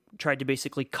to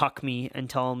basically cuck me and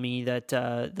tell me that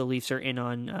the Leafs are in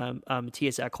on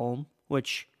Matthias Ekholm,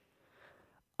 which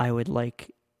I would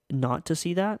like not to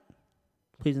see that.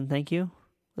 Please and thank you.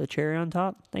 The cherry on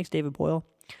top. Thanks, David Boyle.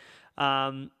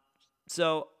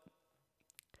 So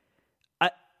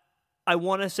I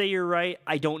want to say you're right.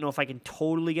 I don't know if I can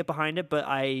totally get behind it, but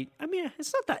I mean,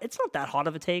 it's not that hot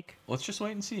of a take. Let's just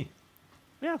wait and see.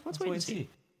 Yeah, let's wait and see.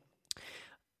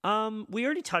 We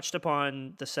already touched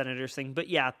upon the Senators thing, but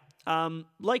yeah,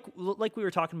 like we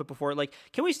were talking about before, like,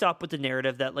 can we stop with the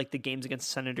narrative that like the games against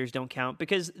the Senators don't count?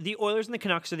 Because the Oilers and the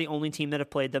Canucks are the only team that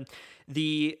have played them.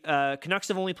 The Canucks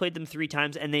have only played them 3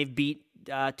 times, and they've beat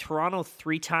Toronto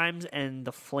 3 times, and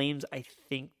the Flames, I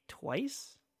think,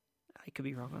 twice. I could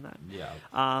be wrong on that. Yeah.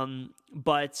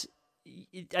 But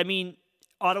I mean,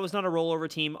 Ottawa's not a rollover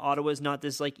team. Ottawa's not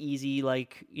this like easy,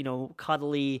 like, you know,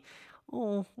 cuddly,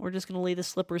 oh, we're just gonna lay the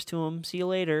slippers to them. See you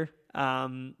later.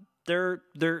 They're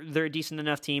a decent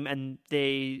enough team, and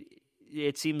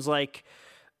it seems like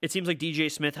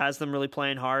DJ Smith has them really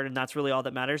playing hard, and that's really all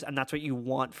that matters, and that's what you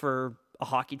want for a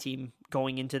hockey team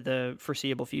going into the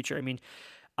foreseeable future. I mean,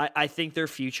 I think their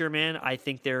future, man. I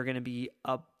think they're gonna be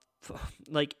up.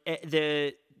 Like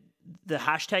the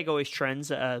hashtag always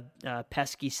trends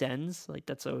pesky sends, like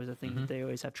that's always a thing that they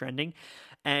always have trending,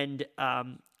 and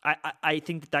I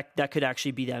think that could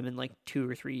actually be them in like 2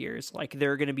 or 3 years. Like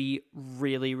they're going to be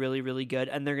really, really, really good,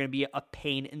 and they're going to be a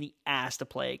pain in the ass to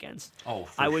play against. Oh,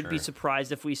 I would be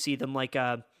surprised if we see them like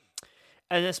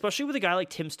and especially with a guy like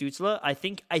Tim Stützle, I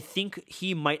think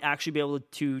he might actually be able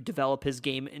to develop his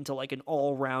game into like an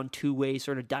all-round 2-way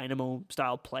sort of dynamo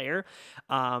style player.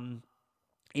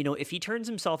 You know, if he turns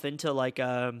himself into like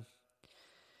I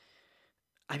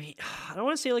mean, I don't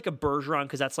want to say like a Bergeron,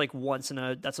 because that's like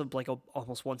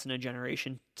almost once in a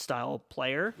generation style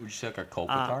player. Would you say like a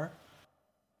Kopitar?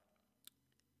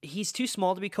 He's too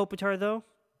small to be Kopitar though.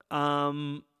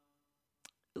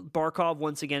 Barkov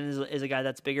once again is a guy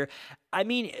that's bigger. I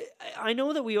mean, I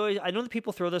know that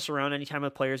people throw this around anytime a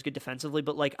player is good defensively,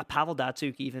 but like a Pavel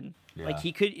Datsyuk even, like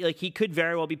he could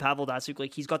very well be Pavel Datsyuk.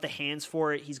 Like he's got the hands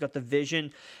for it, he's got the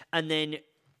vision, and then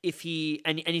if he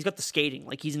and he's got the skating.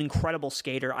 Like he's an incredible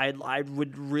skater. I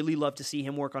would really love to see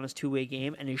him work on his 2-way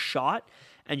game and his shot,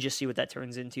 and just see what that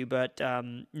turns into. But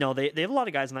no, they have a lot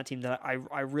of guys on that team that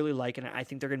I really like, and I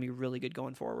think they're going to be really good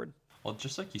going forward. Well,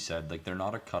 just like you said, like they're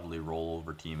not a cuddly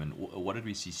rollover team. And what did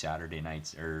we see Saturday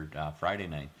nights or Friday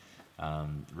night?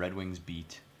 Red Wings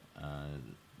beat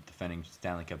defending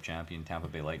Stanley Cup champion Tampa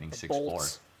Bay Lightning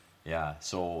 6-4. Yeah,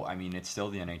 so I mean it's still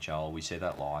the NHL. We say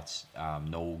that lots.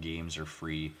 No games are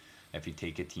free. If you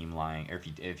take a team lying, or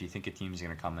if you think a team's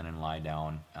going to come in and lie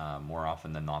down, more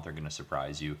often than not they're going to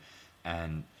surprise you.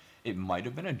 And it might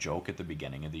have been a joke at the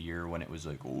beginning of the year when it was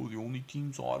like, oh, the only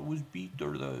teams Ottawa's beat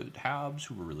are the Habs,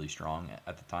 who were really strong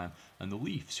at the time, and the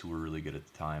Leafs, who were really good at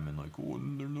the time, and like, oh,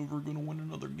 they're never going to win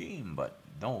another game. But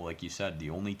no, like you said, the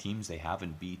only teams they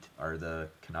haven't beat are the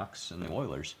Canucks and the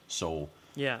Oilers. So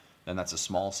yeah, then that's a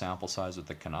small sample size with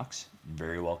the Canucks.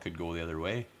 Very well could go the other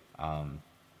way.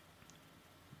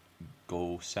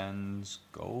 Go Sens,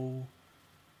 go...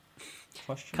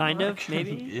 Question kind mark? Of,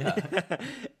 maybe. Yeah.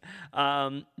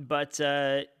 But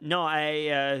no,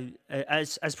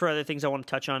 as per other things I want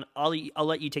to touch on, I'll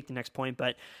let you take the next point.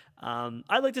 But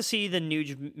I'd like to see the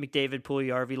Nuge, McDavid,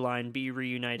 Puljujarvi line be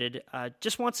reunited.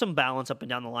 Just want some balance up and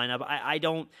down the lineup. I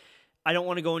don't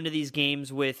want to go into these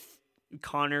games with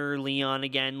Connor, Leon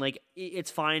again. Like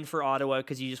it's fine for Ottawa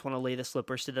because you just want to lay the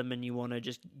slippers to them and you want to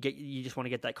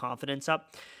get that confidence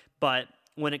up. But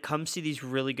when it comes to these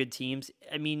really good teams,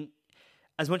 I mean,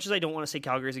 as much as I don't want to say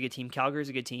Calgary's a good team, Calgary's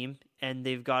a good team, and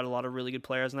they've got a lot of really good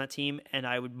players on that team, and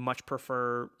I would much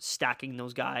prefer stacking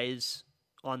those guys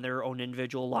on their own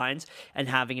individual lines and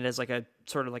having it as like a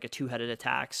sort of like a 2-headed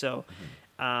attack. So,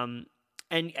 and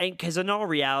because in all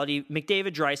reality,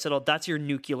 McDavid, Draisaitl, that's your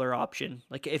nuclear option.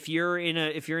 Like if you're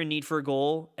in need for a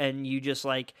goal and you just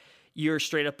like you're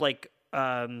straight up like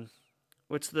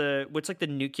what's like the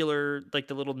nuclear, like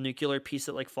the little nuclear piece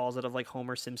that like falls out of like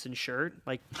Homer Simpson's shirt?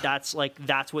 Like that's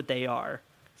what they are.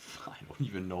 I don't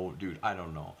even know, dude. I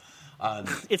don't know.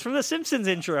 It's from the Simpsons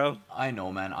intro. I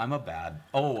know, man. I'm a bad.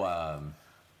 It's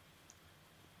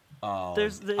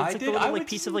like the little like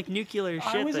piece of like nuclear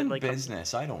shit. I was that, in like,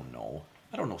 business. I don't know.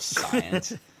 I don't know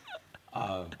science.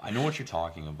 I know what you're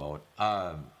talking about.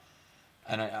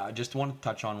 And I just want to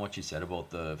touch on what you said about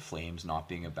the Flames not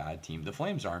being a bad team. The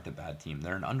Flames aren't a bad team.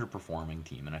 They're an underperforming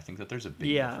team, and I think that there's a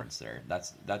big difference there.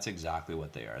 That's exactly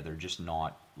what they are. They're just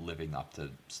not living up to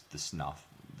the snuff,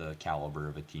 the caliber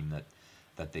of a team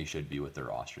that they should be with the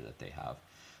roster that they have.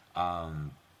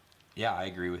 Yeah, I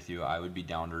agree with you. I would be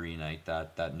down to reunite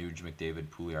that Nuge, McDavid,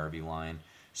 Puljujarvi line,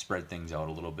 spread things out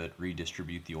a little bit,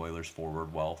 redistribute the Oilers'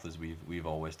 forward wealth, as we've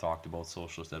always talked about,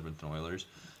 Socialist Edmonton Oilers.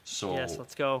 So yes,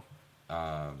 let's go.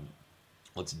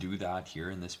 Let's do that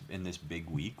here in this big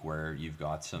week where you've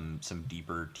got some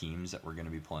deeper teams that we're going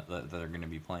to be that are going to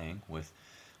be playing with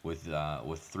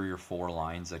 3 or 4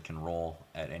 lines that can roll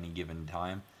at any given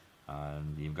time.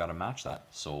 You've got to match that.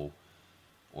 So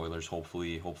Oilers,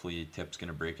 hopefully Tip's going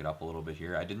to break it up a little bit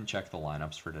here. I didn't check the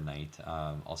lineups for tonight.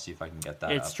 I'll see if I can get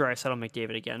that. It's Draisaitl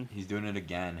McDavid again. He's doing it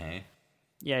again, hey?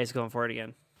 Yeah, he's going for it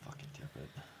again. Fucking Tip it.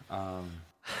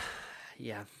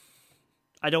 Yeah.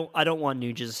 I don't want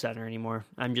Nuge as a center anymore.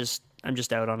 I'm just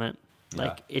out on it.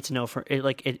 Like it's a no for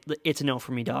it's a no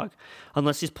for me, dog.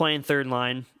 Unless he's playing third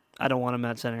line, I don't want him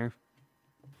at center.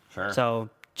 Fair. So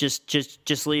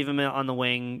just leave him on the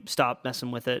wing. Stop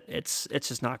messing with it. It's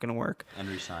just not going to work. And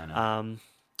resign him.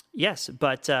 Yes,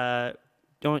 but do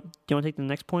you want to take the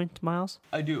next point, Miles?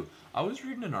 I do. I was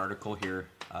reading an article here.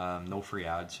 No free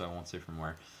ads, so I won't say from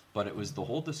where. But it was the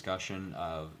whole discussion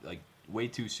of like way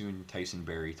too soon Tyson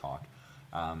Barrie talk.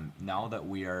 Now that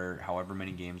we are however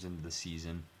many games into the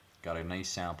season, got a nice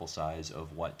sample size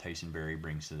of what Tyson Barrie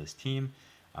brings to this team,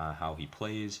 how he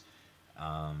plays,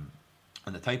 and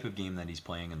the type of game that he's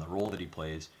playing and the role that he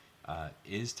plays.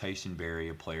 Is Tyson Barrie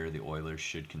a player the Oilers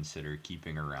should consider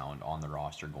keeping around on the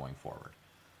roster going forward?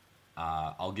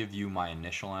 I'll give you my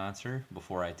initial answer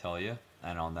before I tell you,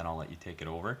 and then I'll let you take it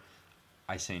over.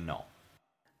 I say no.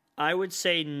 I would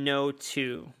say no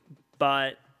too,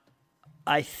 but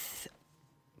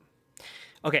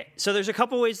okay, so there's a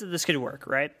couple ways that this could work,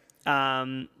 right?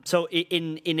 So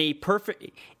in a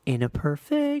perfect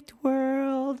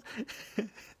world,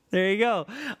 there you go.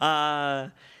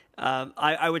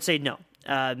 I would say no.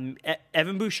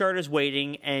 Evan Bouchard is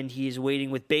waiting, and he's waiting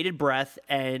with bated breath,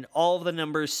 and all of the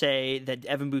numbers say that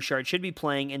Evan Bouchard should be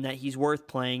playing and that he's worth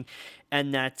playing,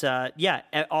 and that,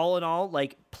 all in all,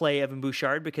 like, play Evan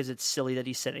Bouchard because it's silly that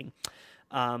he's sitting.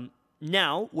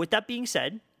 Now, with that being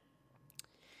said,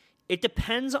 it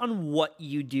depends on what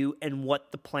you do and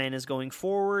what the plan is going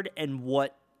forward and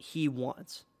what he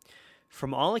wants.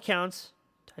 From all accounts,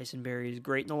 Tyson Barrie is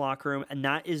great in the locker room, and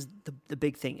that is the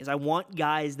big thing, is I want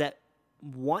guys that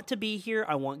want to be here.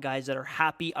 I want guys that are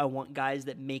happy. I want guys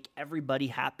that make everybody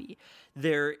happy.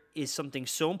 There is something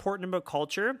so important about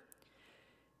culture.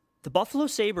 The Buffalo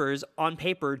Sabres, on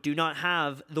paper, do not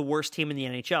have the worst team in the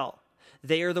NHL.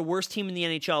 They are the worst team in the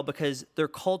NHL because their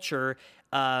culture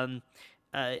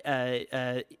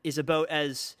is about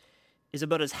as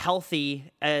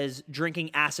healthy as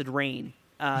drinking acid rain.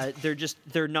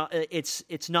 They're not.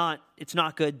 It's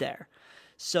not good there.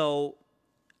 So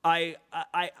I'd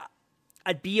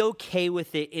be okay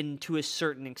with it to a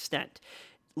certain extent.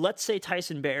 Let's say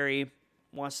Tyson Barrie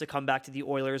wants to come back to the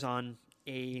Oilers on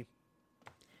a,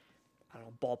 I don't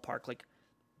know, ballpark. Like,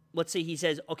 let's say he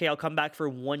says, okay, I'll come back for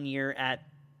 1 year at,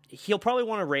 he'll probably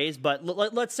want to raise, but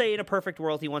let's say in a perfect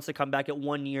world, he wants to come back at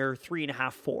 1 year,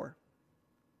 3.5, 4,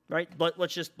 right? But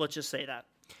let's just say that.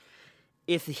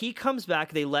 If he comes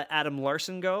back, they let Adam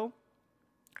Larson go,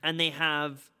 and they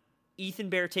have Ethan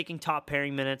Bear taking top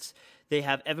pairing minutes. They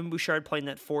have Evan Bouchard playing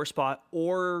that 4 spot,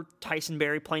 or Tyson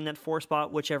Barrie playing that 4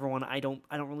 spot, whichever one. I don't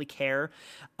really care.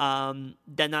 Then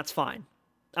that's fine.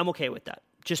 I'm okay with that.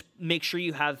 Just make sure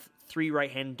you have 3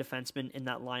 right-handed defensemen in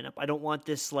that lineup. I don't want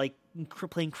this like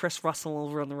playing Chris Russell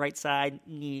over on the right side.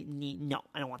 No,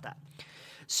 I don't want that.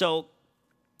 So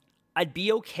I'd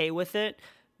be okay with it,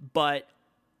 but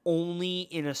only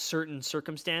in a certain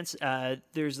circumstance.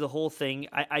 There's the whole thing.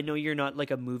 I know you're not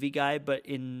like a movie guy, but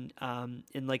in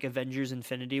like Avengers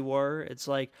Infinity War, it's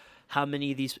like how many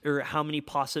of these, or how many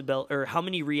how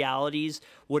many realities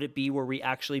would it be where we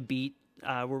actually beat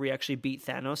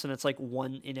Thanos, and it's like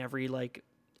 1 in every like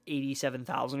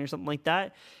 87,000 or something like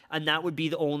that. And that would be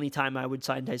the only time I would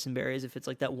sign Tyson Barrie, is if it's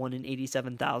like that 1 in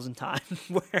 87,000 time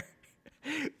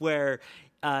where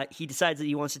he decides that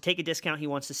he wants to take a discount, he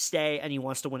wants to stay, and he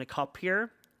wants to win a cup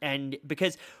here. And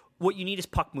because what you need is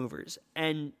puck movers.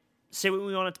 And say what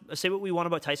we want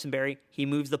about Tyson Barrie, he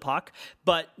moves the puck.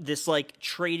 But this like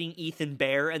trading Ethan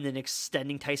Bear and then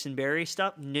extending Tyson Barrie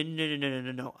stuff,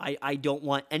 no. I don't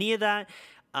want any of that.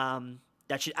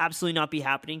 That should absolutely not be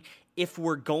happening. If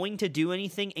we're going to do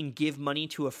anything and give money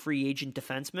to a free agent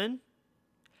defenseman,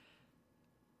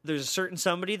 there's a certain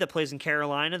somebody that plays in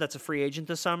Carolina that's a free agent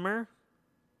this summer.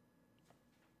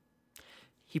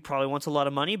 He probably wants a lot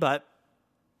of money, but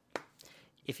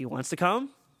if he wants to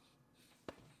come,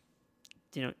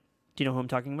 do you know who I'm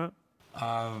talking about?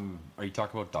 Are you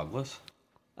talking about Douglas?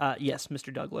 Yes,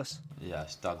 Mr. Douglas.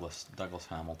 Yes, Douglas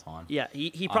Hamilton. Yeah,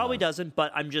 he probably doesn't,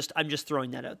 but I'm just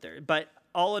throwing that out there. But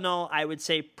all in all, I would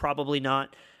say probably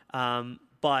not.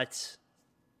 But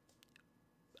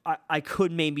I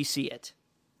could maybe see it.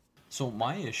 So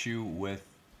my issue with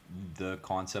the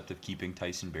concept of keeping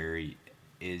Tyson Barrie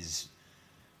is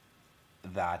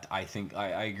that I think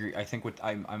I agree. I think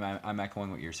I'm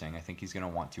echoing what you're saying. I think he's going to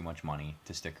want too much money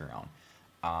to stick around.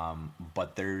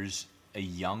 But there's a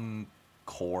young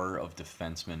core of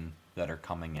defensemen that are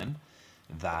coming in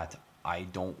that I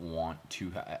don't want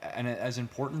to. And as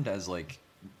important as like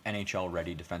NHL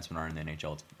ready defensemen are in the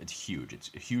NHL, it's huge.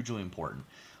 It's hugely important.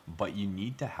 But you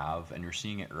need to have, and you're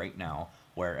seeing it right now,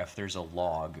 where if there's a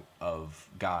log of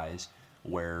guys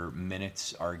where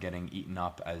minutes are getting eaten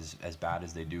up as bad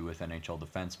as they do with NHL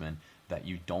defensemen, that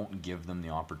you don't give them the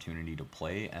opportunity to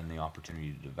play and the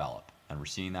opportunity to develop. And we're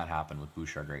seeing that happen with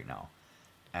Bouchard right now.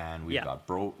 And we've got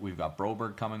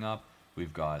Broberg coming up.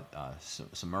 We've got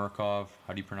Samorukov.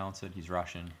 How do you pronounce it? He's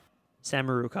Russian.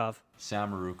 Samorukov.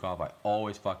 I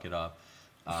always fuck it up.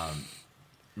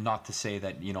 Not to say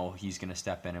that, he's going to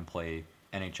step in and play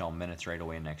NHL minutes right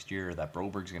away next year, or that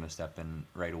Broberg's going to step in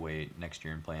right away next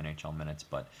year and play NHL minutes,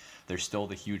 but there's still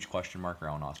the huge question mark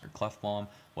around Oscar Klefbom.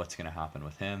 What's going to happen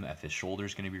with him? If his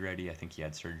shoulder's going to be ready. I think he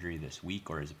had surgery this week,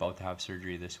 or is about to have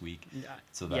surgery this week.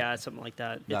 So something like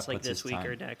that. It's like this week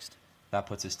or next. That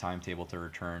puts his timetable to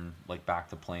return back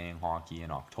to playing hockey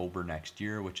in October next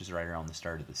year, which is right around the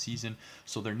start of the season.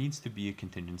 So there needs to be a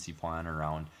contingency plan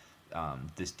around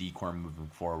this decor moving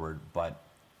forward. But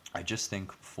I just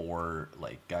think for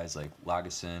guys like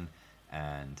Lagesson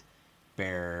and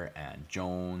Bear and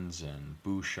Jones and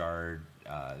Bouchard,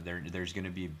 there's going to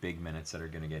be big minutes that are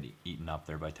going to get eaten up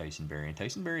there by Tyson Barrie. And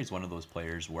Tyson Barrie is one of those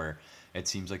players where it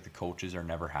seems like the coaches are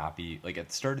never happy. Like at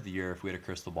the start of the year, if we had a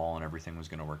crystal ball and everything was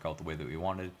going to work out the way that we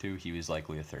wanted it to, he was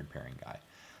likely a third pairing guy.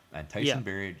 And Tyson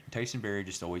Barrie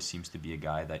just always seems to be a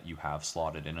guy that you have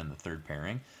slotted in the third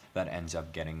pairing that ends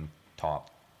up getting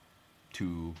top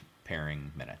 2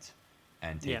 pairing minutes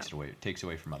and takes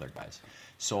away from other guys.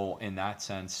 So in that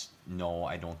sense, no,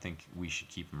 I don't think we should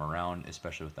keep him around,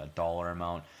 especially with that dollar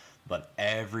amount. But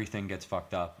everything gets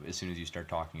fucked up as soon as you start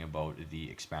talking about the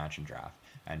expansion draft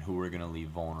and who we're going to leave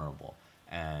vulnerable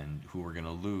and who we're going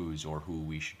to lose or who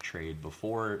we should trade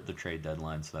before the trade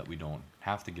deadline so that we don't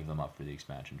have to give them up for the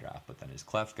expansion draft. But then is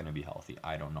Clef going to be healthy?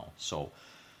 I don't know. So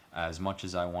as much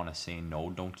as I want to say no,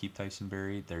 don't keep Tyson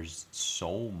Barrie, there's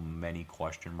so many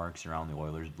question marks around the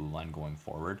Oilers' blue line going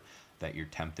forward that you're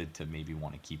tempted to maybe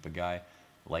want to keep a guy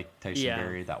like Tyson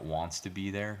Barrie that wants to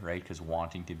be there, right? Because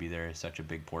wanting to be there is such a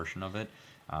big portion of it.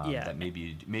 That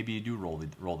maybe you do roll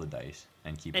the dice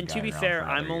and keep. And a guy to be around fair,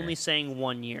 I'm only saying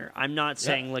 1 year. I'm not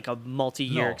saying like a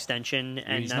multi-year extension.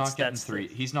 And he's not getting 3.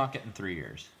 He's not getting 3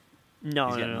 years.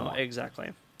 No,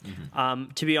 exactly.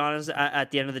 Mm-hmm. To be honest, at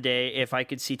the end of the day, if I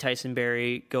could see Tyson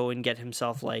Barrie go and get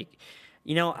himself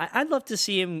I'd love to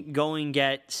see him go and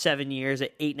get 7 years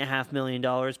at $8.5 million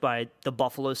by the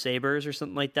Buffalo Sabres or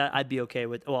something like that. I'd be okay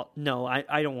with. Well, no,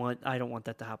 I don't want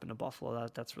that to happen to Buffalo.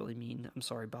 That's really mean. I'm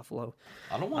sorry, Buffalo.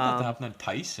 I don't want that to happen to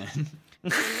Tyson.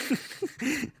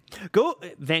 Go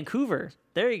Vancouver.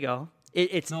 There you go.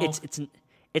 It's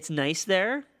nice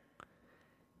there,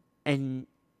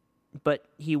 but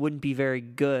he wouldn't be very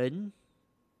good.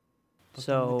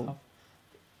 So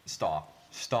stop.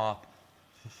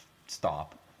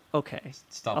 Okay.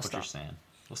 Stop what you're saying.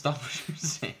 Well, stop what you're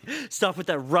saying. Stop with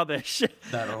that rubbish.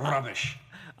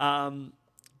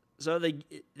 So the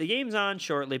game's on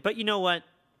shortly, but you know what?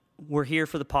 We're here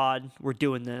for the pod. We're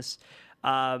doing this.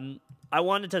 I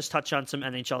wanted to just touch on some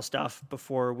NHL stuff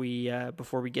before we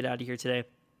get out of here today.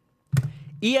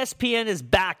 ESPN is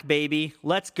back, baby.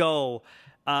 Let's go.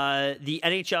 The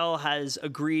NHL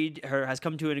has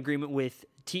come to an agreement with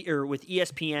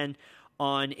ESPN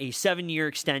on a 7-year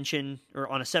extension or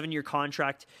on a 7-year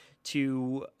contract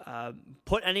to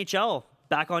put NHL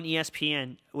back on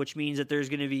ESPN, which means that there's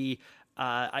going to be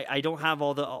I don't have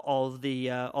all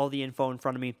the info in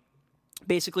front of me.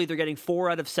 Basically, they're getting 4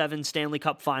 out of 7 Stanley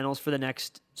Cup Finals for the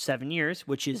next 7 years,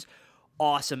 which is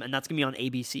awesome, and that's going to be on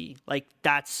ABC.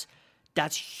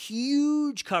 That's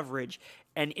huge coverage.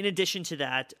 And in addition to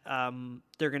that,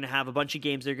 they're going to have a bunch of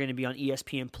games that are going to be on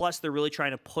ESPN Plus. They're really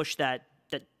trying to push that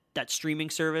streaming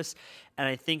service, and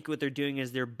I think what they're doing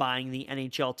is they're buying the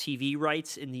NHL TV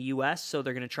rights in the US, so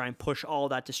they're going to try and push all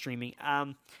that to streaming.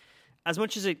 as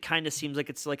much as it kind of seems like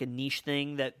it's like a niche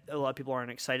thing that a lot of people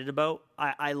aren't excited about,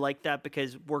 I like that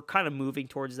because we're kind of moving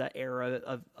towards that era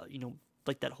of,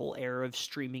 like that whole era of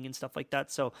streaming and stuff like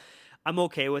that. So I'm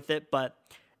okay with it, but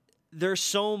there's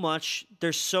so much,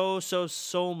 there's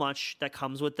so much that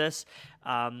comes with this.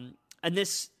 And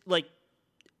this, like,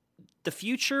 the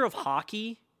future of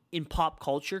hockey in pop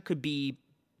culture could be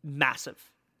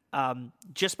massive.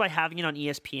 Just by having it on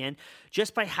ESPN,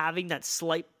 just by having that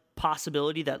slight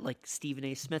possibility that, like, Stephen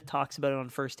A. Smith talks about it on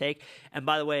First Take. And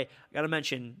by the way, I got to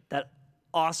mention that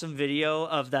awesome video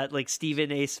of that, like,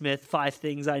 Stephen A. Smith 5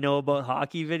 things I know about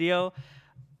hockey video.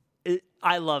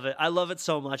 I love it. I love it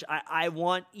so much. I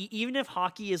want, even if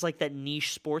hockey is like that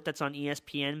niche sport that's on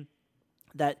ESPN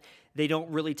that they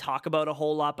don't really talk about a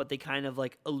whole lot, but they kind of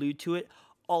like allude to it.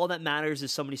 All that matters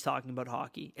is somebody's talking about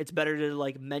hockey. It's better to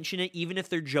like mention it, even if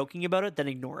they're joking about it, than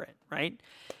ignore it, right?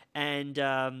 And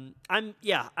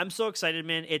I'm so excited,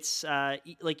 man. It's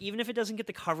like, even if it doesn't get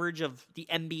the coverage of the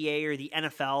NBA or the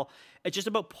NFL, it's just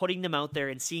about putting them out there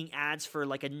and seeing ads for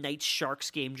like a Knights Sharks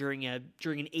game during an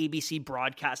ABC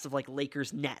broadcast of like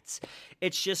Lakers Nets.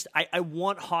 It's just, I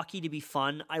want hockey to be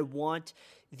fun. I want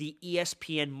the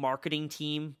ESPN marketing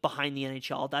team behind the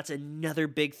NHL. That's another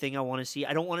big thing I want to see.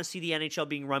 I don't want to see the NHL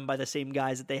being run by the same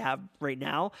guys that they have right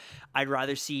now. I'd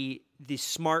rather see the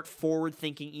smart,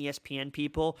 forward-thinking ESPN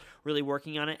people really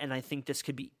working on it, and I think this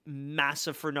could be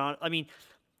massive for I mean,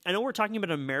 I know we're talking about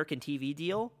an American TV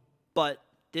deal, but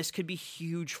this could be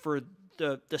huge for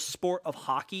the sport of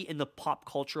hockey in the pop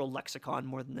cultural lexicon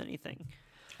more than anything.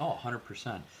 Oh,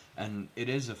 100%. And it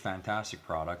is a fantastic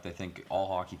product. I think all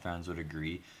hockey fans would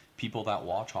agree. People that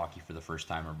watch hockey for the first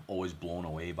time are always blown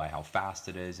away by how fast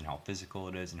it is and how physical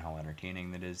it is and how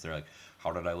entertaining it is. They're like,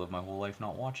 how did I live my whole life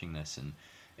not watching this? And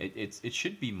it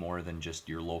should be more than just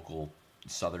your local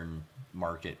southern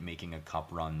market making a cup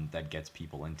run that gets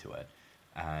people into it.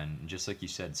 And just like you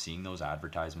said, seeing those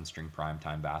advertisements during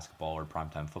primetime basketball or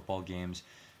primetime football games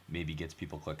maybe gets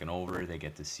people clicking over. They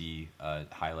get to see a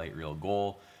highlight reel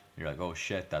goal. You're like, oh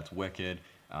shit, that's wicked.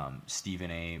 Stephen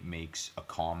A. makes a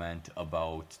comment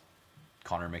about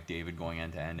Connor McDavid going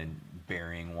end to end and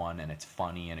burying one, and it's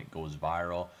funny and it goes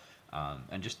viral.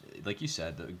 And just like you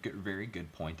said, very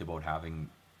good point about having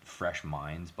fresh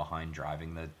minds behind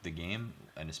driving the game,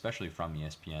 and especially from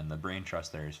ESPN. The brain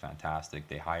trust there is fantastic.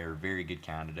 They hire very good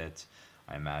candidates.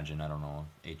 I imagine, I don't know,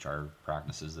 HR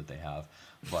practices that they have,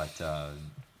 but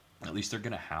at least they're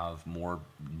going to have more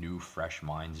new, fresh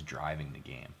minds driving the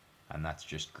game. And that's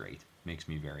just great. Makes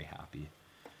me very happy.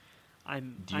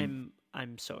 I'm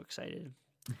so excited.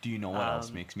 Do you know what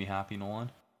else makes me happy,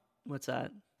 Nolan? What's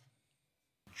that?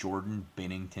 Jordan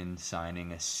Binnington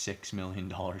signing a $6 million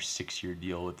 6-year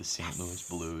deal with the St. Louis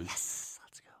Blues. Yes,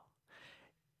 let's go.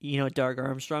 You know what Doug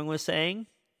Armstrong was saying?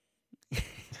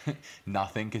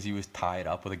 Nothing, because he was tied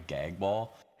up with a gag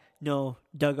ball. No,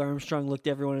 Doug Armstrong looked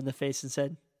everyone in the face and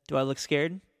said, "Do I look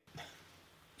scared?"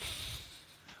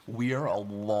 We are a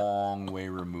long way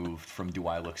removed from "Do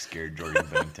I look scared?" Jordan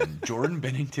Binnington. Jordan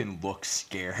Binnington looks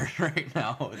scared right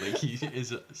now. Like, he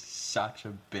is such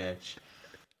a bitch.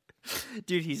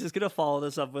 Dude, he's just gonna follow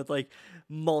this up with like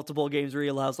multiple games where he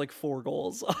allows like 4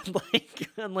 goals on like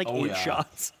 8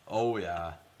 shots. Oh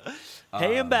yeah.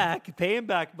 Pay him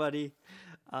back, buddy.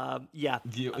 Yeah.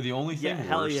 The only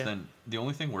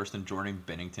thing worse than Jordan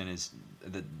Binnington is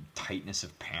the tightness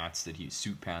of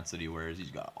suit pants that he wears. He's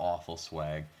got awful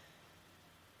swag.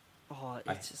 Oh,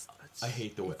 I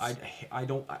hate the way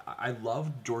I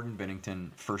loved Jordan Binnington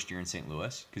first year in St.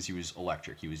 Louis because he was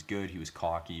electric. He was good. He was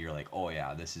cocky. You're like, oh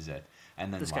yeah, this is it.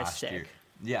 And then this last year,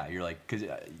 yeah, you're like, because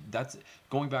that's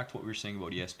going back to what we were saying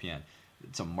about ESPN.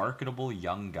 It's a marketable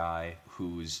young guy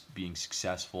who's being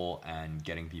successful and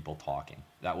getting people talking.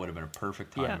 That would have been a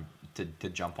perfect time to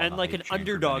jump on. And like an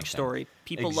underdog story.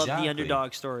 People love the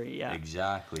underdog story. Yeah,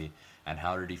 exactly. And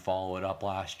how did he follow it up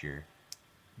last year?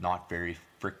 Not very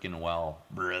freaking well,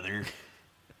 brother.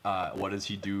 What does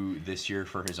he do this year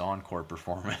for his encore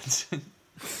performance?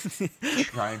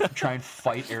 try and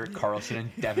fight Erik Karlsson and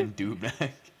Devin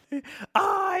Dubnyk.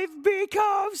 I've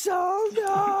become so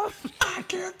numb. I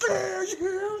can feel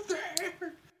you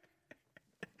there.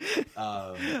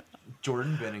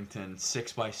 Jordan Binnington,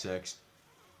 6x6,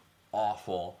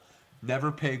 awful.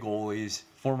 Never pay goalies.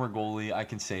 Former goalie, I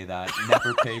can say that.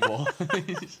 Never pay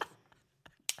goalies.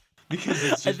 Because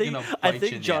it's just gonna bite you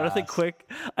in the ass.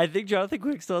 I think Jonathan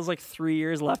Quick still has like 3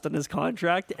 years left on his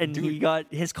contract, and he got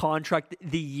his contract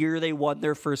the year they won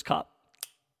their first cup.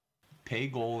 Pay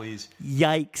goalies.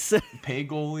 Yikes. Pay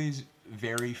goalies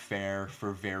very fair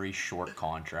for very short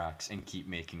contracts and keep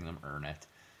making them earn it.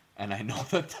 And I know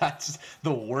that that's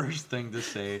the worst thing to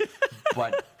say,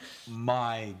 but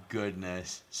my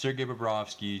goodness. Sergei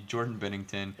Bobrovsky, Jordan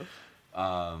Binnington,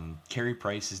 Carey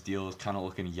Price's deal is kind of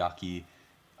looking yucky.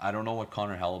 I don't know what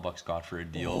Connor Hellebuck's got for a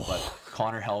deal, but if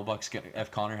Connor Hellebuck's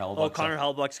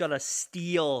got a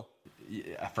steal.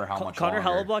 For how much Connor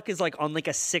longer? Hellebuck is like on like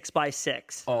a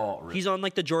 6x6. Oh, really? He's on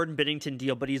like the Jordan Binnington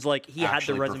deal, but he's like he had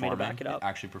the resume to back it up.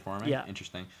 Actually performing? Yeah.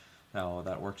 Interesting. No,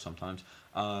 that works sometimes.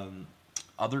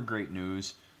 Other great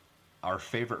news, our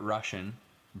favorite Russian,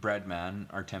 Breadman,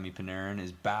 Artemi Panarin,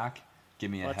 is back.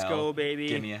 Give me a Let's hell. go, baby.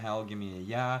 Give me a hell. Give me a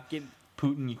yeah.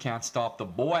 Putin, you can't stop the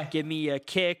boy. Give me a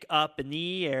kick up in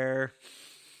the air.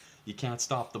 You can't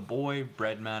stop the boy.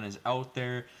 Breadman is out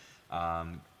there.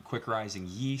 Quick rising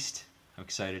yeast. I'm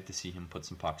excited to see him put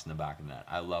some pucks in the back of the net.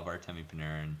 I love Artemi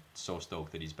Panarin. So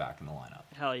stoked that he's back in the lineup.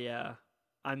 Hell yeah.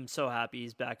 I'm so happy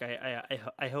he's back.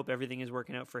 I hope everything is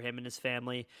working out for him and his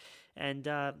family. And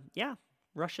yeah,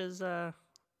 Russia's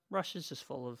just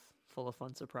full of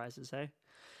fun surprises, hey?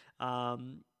 Oh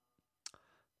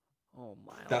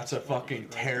my. That's a fucking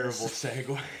terrible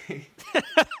segue.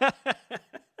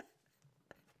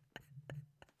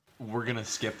 We're gonna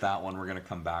skip that one. We're gonna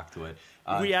come back to it.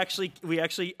 We actually.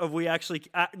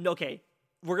 Okay,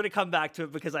 we're gonna come back to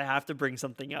it because I have to bring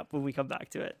something up when we come back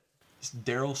to it.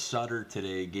 Daryl Sutter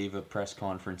today gave a press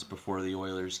conference before the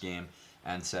Oilers game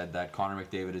and said that Connor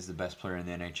McDavid is the best player in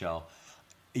the NHL.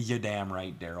 You're damn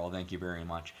right, Daryl. Thank you very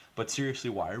much. But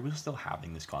seriously, why are we still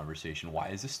having this conversation? Why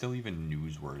is this still even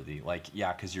newsworthy? Like,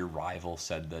 yeah, because your rival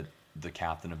said that the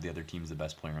captain of the other team is the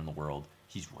best player in the world.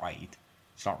 He's right.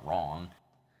 It's not wrong.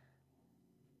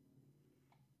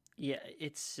 Yeah,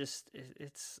 it's just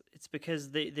it's because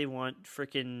they want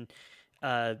freaking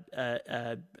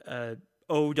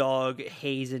O-Dog,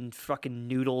 Hayes, and fucking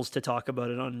Noodles to talk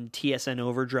about it on TSN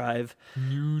Overdrive.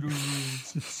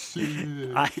 Noodles.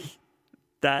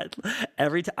 That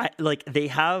every time, like they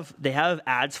have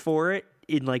ads for it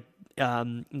in like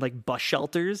bus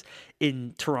shelters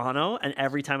in Toronto, and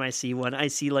every time I see one, I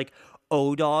see like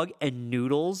O-Dog and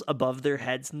Noodles above their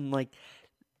heads, and like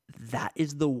that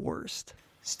is the worst.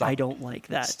 I don't like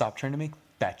that. Stop trying to make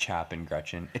fetch happen,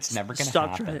 Gretchen. It's never going to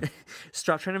happen.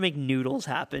 Stop trying to make noodles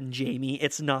happen, Jamie.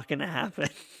 It's not going to happen.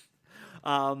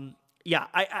 Yeah,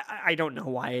 I don't know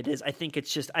why it is. I think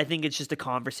it's just a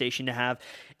conversation to have.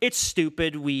 It's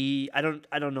stupid. I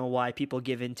don't know why people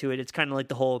give into it. It's kind of like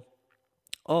the whole,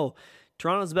 oh,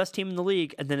 Toronto's the best team in the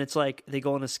league, and then it's like they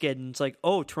go on a skid and it's like,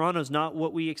 oh, Toronto's not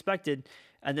what we expected,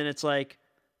 and then it's like,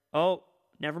 oh,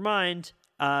 never mind.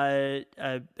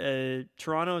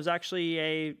 Toronto is actually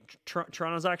a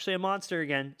monster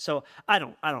again. So I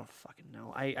don't fucking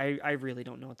know. I really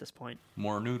don't know at this point.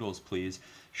 More noodles, please.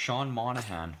 Sean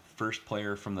Monahan, first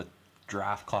player from the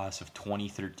draft class of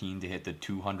 2013 to hit the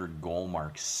 200 goal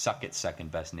mark. Suck it, second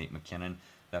best Nate McKinnon.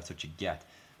 That's what you get.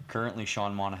 Currently,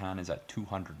 Sean Monahan is at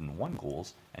 201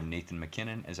 goals, and Nathan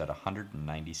McKinnon is at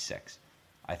 196.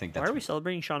 I think that's. Why are we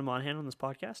celebrating Sean Monahan on this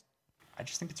podcast? I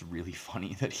just think it's really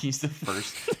funny that he's the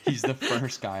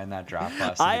first guy in that draft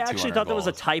class. I actually thought that was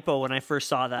a typo when I first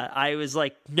saw that. I was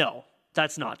like, no,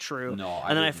 that's not true. No,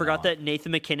 and then I forgot that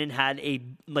Nathan McKinnon had a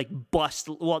like bust,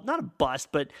 well, not a bust,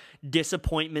 but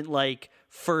disappointment like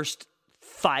first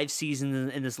 5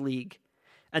 seasons in this league.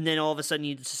 And then all of a sudden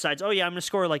he decides, oh yeah, I'm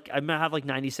gonna have like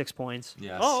 96 points.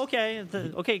 Yes. Oh, okay.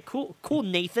 Okay, cool,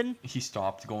 Nathan. He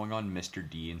stopped going on Mr.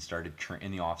 D and started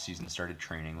in the offseason started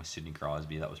training with Sidney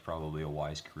Crosby. That was probably a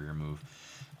wise career move.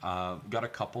 Got a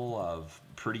couple of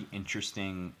pretty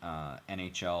interesting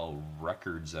NHL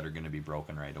records that are going to be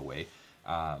broken right away.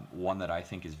 One that I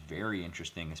think is very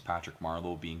interesting is Patrick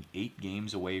Marleau being 8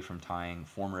 games away from tying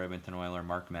former Edmonton Oiler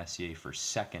Mark Messier for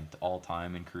second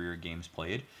all-time in career games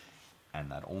played. And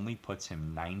that only puts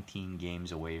him 19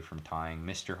 games away from tying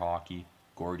Mr. Hockey,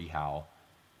 Gordie Howe,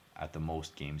 at the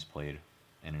most games played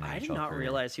in an NHL career. I did not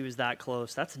realize he was that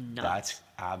close. That's nuts. That's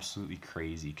absolutely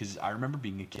crazy. Because I remember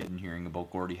being a kid and hearing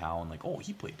about Gordie Howe and like, oh,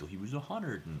 he played till he was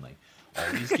 100, and like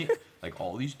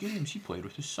all these games he played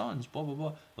with his sons, blah blah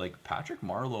blah. Like Patrick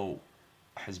Marleau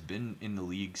has been in the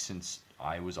league since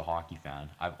I was a hockey fan.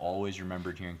 I've always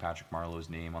remembered hearing Patrick Marleau's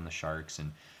name on the Sharks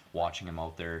and watching him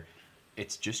out there.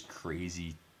 It's just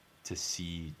crazy to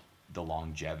see the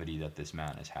longevity that this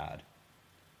man has had.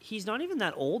 He's not even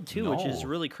that old, too, which is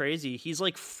really crazy. He's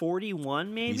like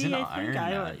 41, maybe. He's an Iron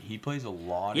Man. He plays a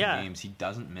lot of games. He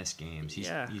doesn't miss games.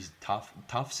 He's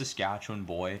tough Saskatchewan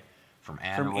boy from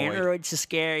Aneroid.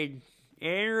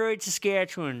 Aneroid,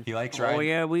 Saskatchewan. He likes riding. Oh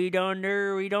yeah, we down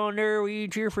there. We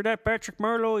cheer for that Patrick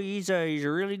Marleau. He's a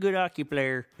really good hockey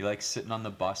player. He likes sitting on the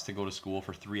bus to go to school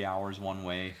for 3 hours one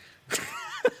way.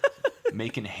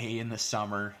 Making hay in the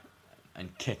summer,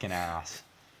 and kicking ass.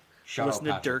 Shout Listen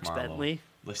out to Patrick Dierks Marleau. Bentley.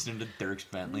 Listening to Dierks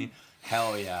Bentley.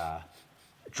 Hell yeah.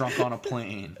 Drunk on a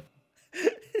plane.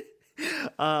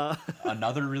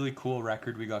 Another really cool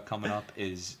record we got coming up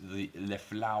is the Le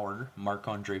Flower,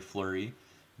 Marc-Andre Fleury,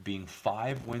 being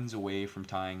 5 wins away from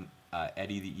tying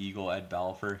Eddie the Eagle, Ed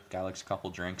Balfour, guy likes a couple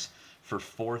drinks, for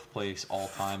 4th place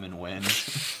all-time in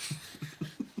wins.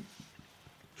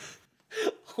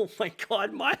 Oh my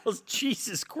God, Miles!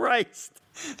 Jesus Christ!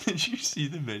 Did you see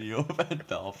the video of Ed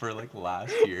Balfour like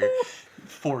last year,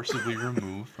 forcibly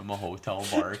removed from a hotel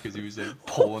bar because he was like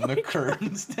pulling the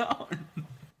curtains down?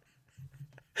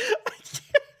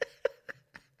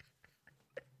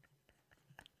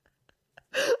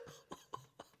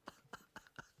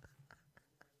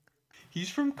 He's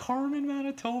from Carmen,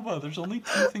 Manitoba. There's only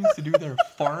 2 things to do there: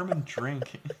 farm and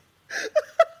drink.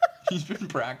 He's been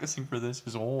practicing for this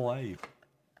his whole life.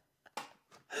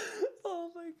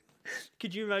 Oh my God!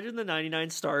 Could you imagine the 99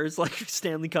 Stars like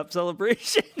Stanley Cup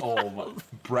celebration? Oh my!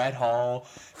 Brett Hall,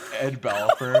 Ed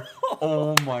Balfour.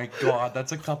 Oh my God,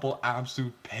 that's a couple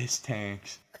absolute piss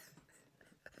tanks.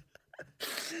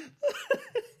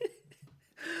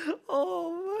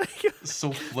 Oh my God!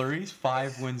 So Fleury's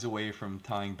 5 wins away from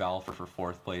tying Balfour for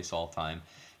 4th place all time.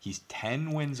 He's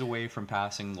 10 wins away from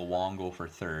passing Luongo for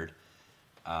 3rd.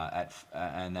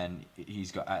 And then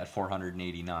he's got at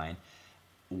 489.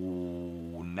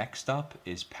 Next up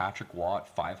is Patrick Watt,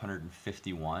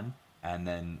 551, and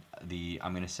then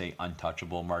I'm gonna say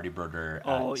untouchable Marty Brodeur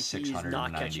at 691. He's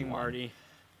not catching Marty.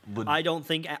 I don't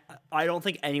think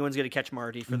anyone's gonna catch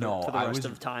Marty for the rest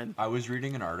of time. I was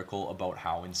reading an article about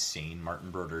how insane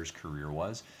Martin Brodeur's career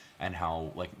was, and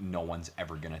how like no one's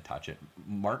ever gonna touch it.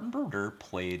 Martin Brodeur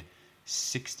played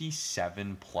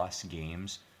 67 plus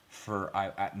games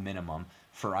at minimum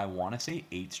for I want to say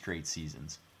 8 straight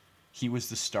seasons. He was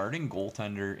the starting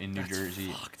goaltender in New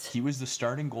Jersey. Fucked. He was the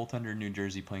starting goaltender in New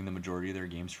Jersey, playing the majority of their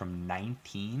games from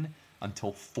 19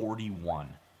 until 41.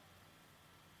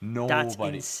 That's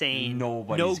insane. No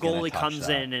goalie comes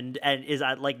in and is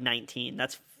at like 19.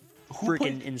 That's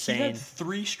freaking insane. He had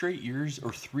 3 straight years,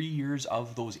 or 3 years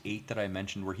of those 8 that I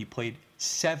mentioned, where he played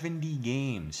 70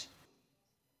 games.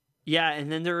 Yeah,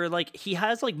 and then there were he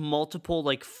has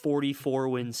multiple 44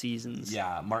 win seasons.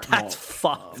 Yeah, That's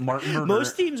fucked. Martin Brodeur,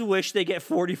 most teams wish they get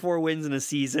 44 wins in a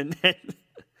season.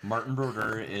 Martin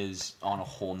Brodeur is on a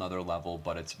whole nother level,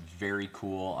 but it's very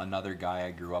cool. Another guy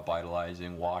I grew up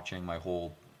idolizing, watching my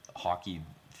whole hockey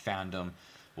fandom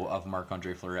of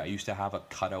Marc-Andre Fleury. I used to have a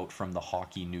cutout from the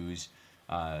Hockey News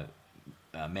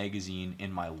magazine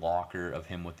in my locker of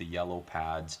him with the yellow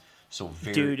pads. So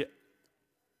Dude,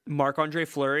 Marc-Andre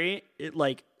Fleury,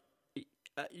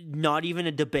 not even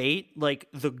a debate,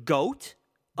 the GOAT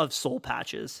of soul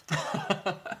patches.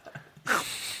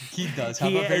 He does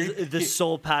have the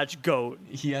soul patch GOAT.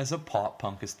 He has a pop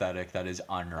punk aesthetic that is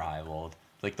unrivaled.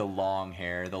 Like the long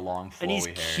hair, the long flowy hair. And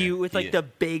he's cute with the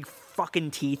big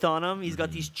fucking teeth on him. He's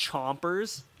got these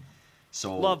chompers.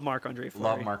 So love Marc-Andre Fleury.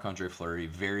 Love Marc-Andre Fleury.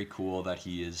 Very cool that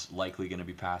he is likely going to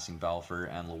be passing Balfour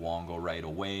and Luongo right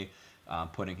away,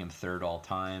 putting him 3rd all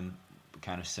time,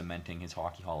 kind of cementing his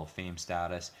Hockey Hall of Fame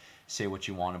status. Say what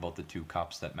you want about the 2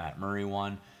 cups that Matt Murray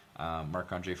won.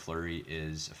 Marc-Andre Fleury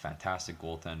is a fantastic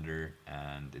goaltender,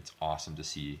 and it's awesome to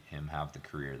see him have the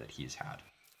career that he's had.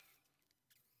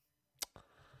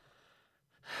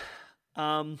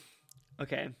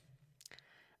 Okay.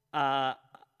 I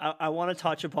want to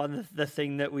touch upon the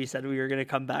thing that we said we were going to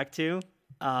come back to.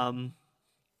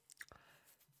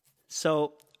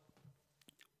 So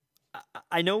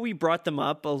I know we brought them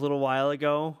up a little while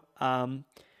ago.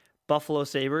 Buffalo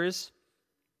Sabres.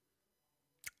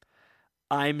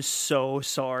 I'm so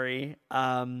sorry.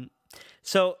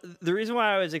 So the reason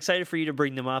why I was excited for you to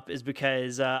bring them up is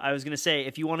because I was going to say,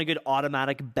 if you want a good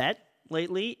automatic bet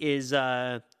lately, is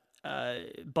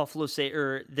Buffalo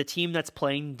the team that's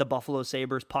playing the Buffalo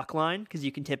Sabres puck line, because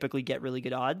you can typically get really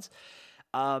good odds.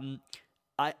 I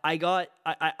went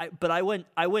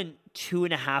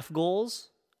 2.5 goals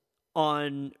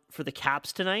for the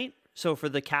Caps tonight. So for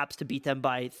the Caps to beat them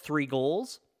by 3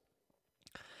 goals.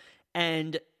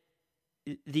 And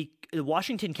the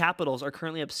Washington Capitals are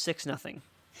currently up 6-0.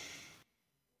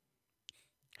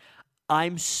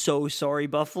 I'm so sorry,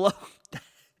 Buffalo.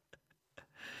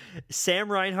 Sam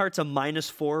Reinhart's a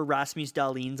 -4. Rasmus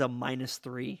Dahlin's a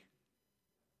 -3.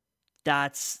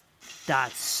 That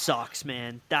sucks,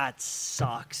 man. That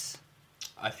sucks.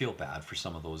 I feel bad for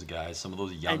some of those guys, some of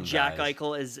those young guys. And Jack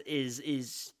Eichel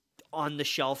is on the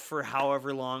shelf for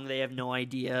however long. They have no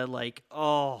idea.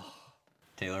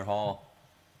 Taylor Hall.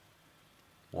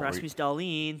 Rasmus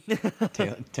Dahlin.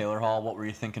 Taylor Hall, what were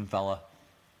you thinking, fella?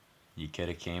 You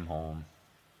coulda came home.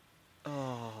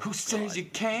 Oh, Who says you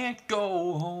can't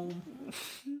go home?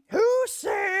 Who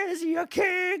says you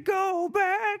can't go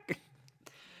back?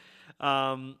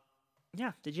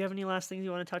 Yeah. Did you have any last things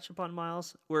you want to touch upon,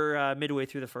 Miles? We're midway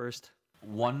through the first.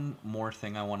 One more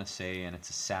thing I want to say, and it's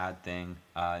a sad thing.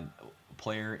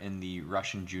 Player in the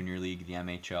Russian Junior League, the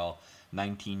MHL,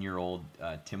 19-year-old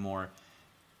Timur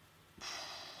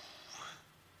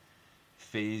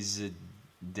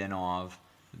Fazidinov,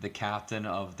 the captain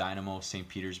of Dynamo St.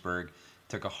 Petersburg,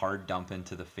 took a hard dump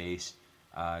into the face,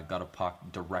 got a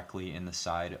puck directly in the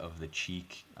side of the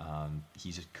cheek.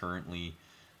 He's currently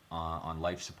on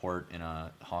life support in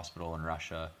a hospital in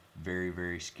Russia. Very,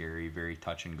 very scary, very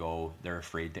touch and go. They're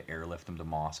afraid to airlift him to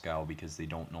Moscow because they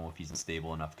don't know if he's in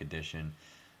stable enough condition.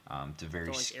 It's a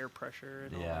very air pressure.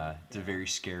 And it's a very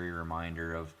scary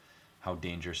reminder of how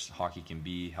dangerous hockey can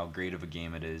be, how great of a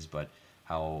game it is, but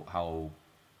how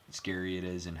scary it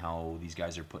is, and how these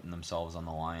guys are putting themselves on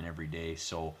the line every day.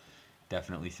 So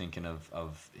definitely thinking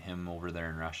of him over there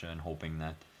in Russia and hoping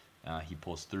that he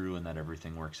pulls through and that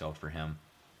everything works out for him.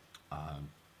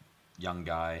 Young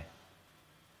guy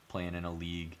playing in a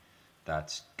league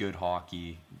that's good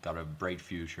hockey, got a bright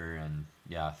future, and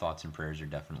yeah, thoughts and prayers are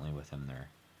definitely with him there.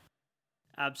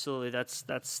 Absolutely, that's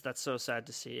so sad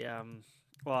to see.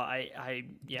 Well, I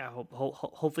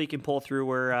hopefully he can pull through.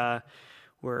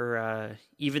 Where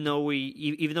even though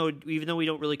we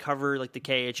don't really cover like the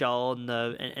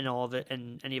KHL and all of it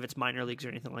and any of its minor leagues or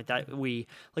anything like that, we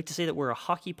like to say that we're a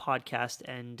hockey podcast,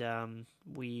 and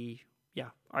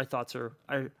our thoughts are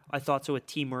with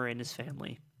Timur and his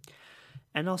family,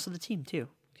 and also the team too,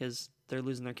 because they're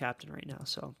losing their captain right now.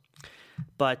 So,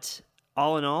 but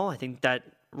all in all, I think that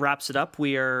wraps it up.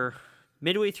 We are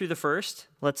midway through the first.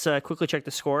 Let's quickly check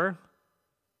the score.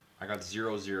 I got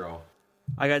 0-0.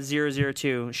 I got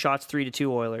 0-0-2. Shots 3-2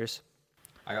 Oilers.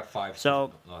 I got 5.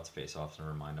 So let's face off.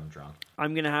 Never mind, I'm drunk.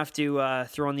 I'm gonna have to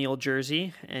throw on the old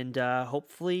jersey, and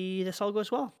hopefully this all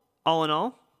goes well. All in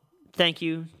all, thank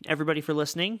you everybody for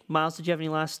listening. Miles, did you have any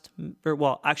last?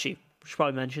 Actually, we should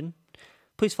probably mention.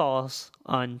 Please follow us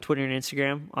on Twitter and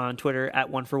Instagram. On Twitter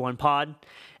at 1for1pod,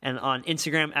 and on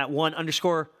Instagram at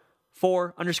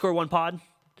 1_4_1pod.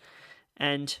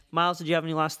 And Miles, did you have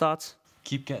any last thoughts?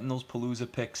 Keep getting those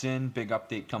Palooza picks in. Big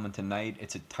update coming tonight.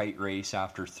 It's a tight race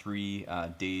after 3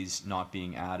 days not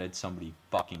being added. Somebody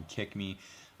fucking kicked me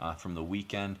from the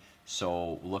weekend.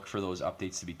 So look for those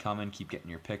updates to be coming. Keep getting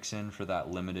your picks in for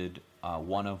that limited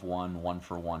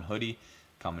 1-of-1 hoodie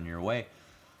coming your way.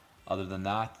 Other than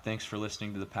that, thanks for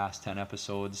listening to the past 10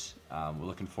 episodes. We're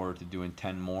looking forward to doing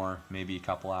 10 more, maybe a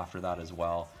couple after that as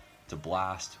well. It's a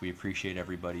blast. We appreciate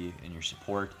everybody and your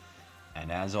support.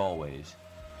 And as always,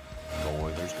 go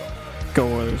Oilers, go. Go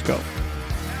Oilers, go.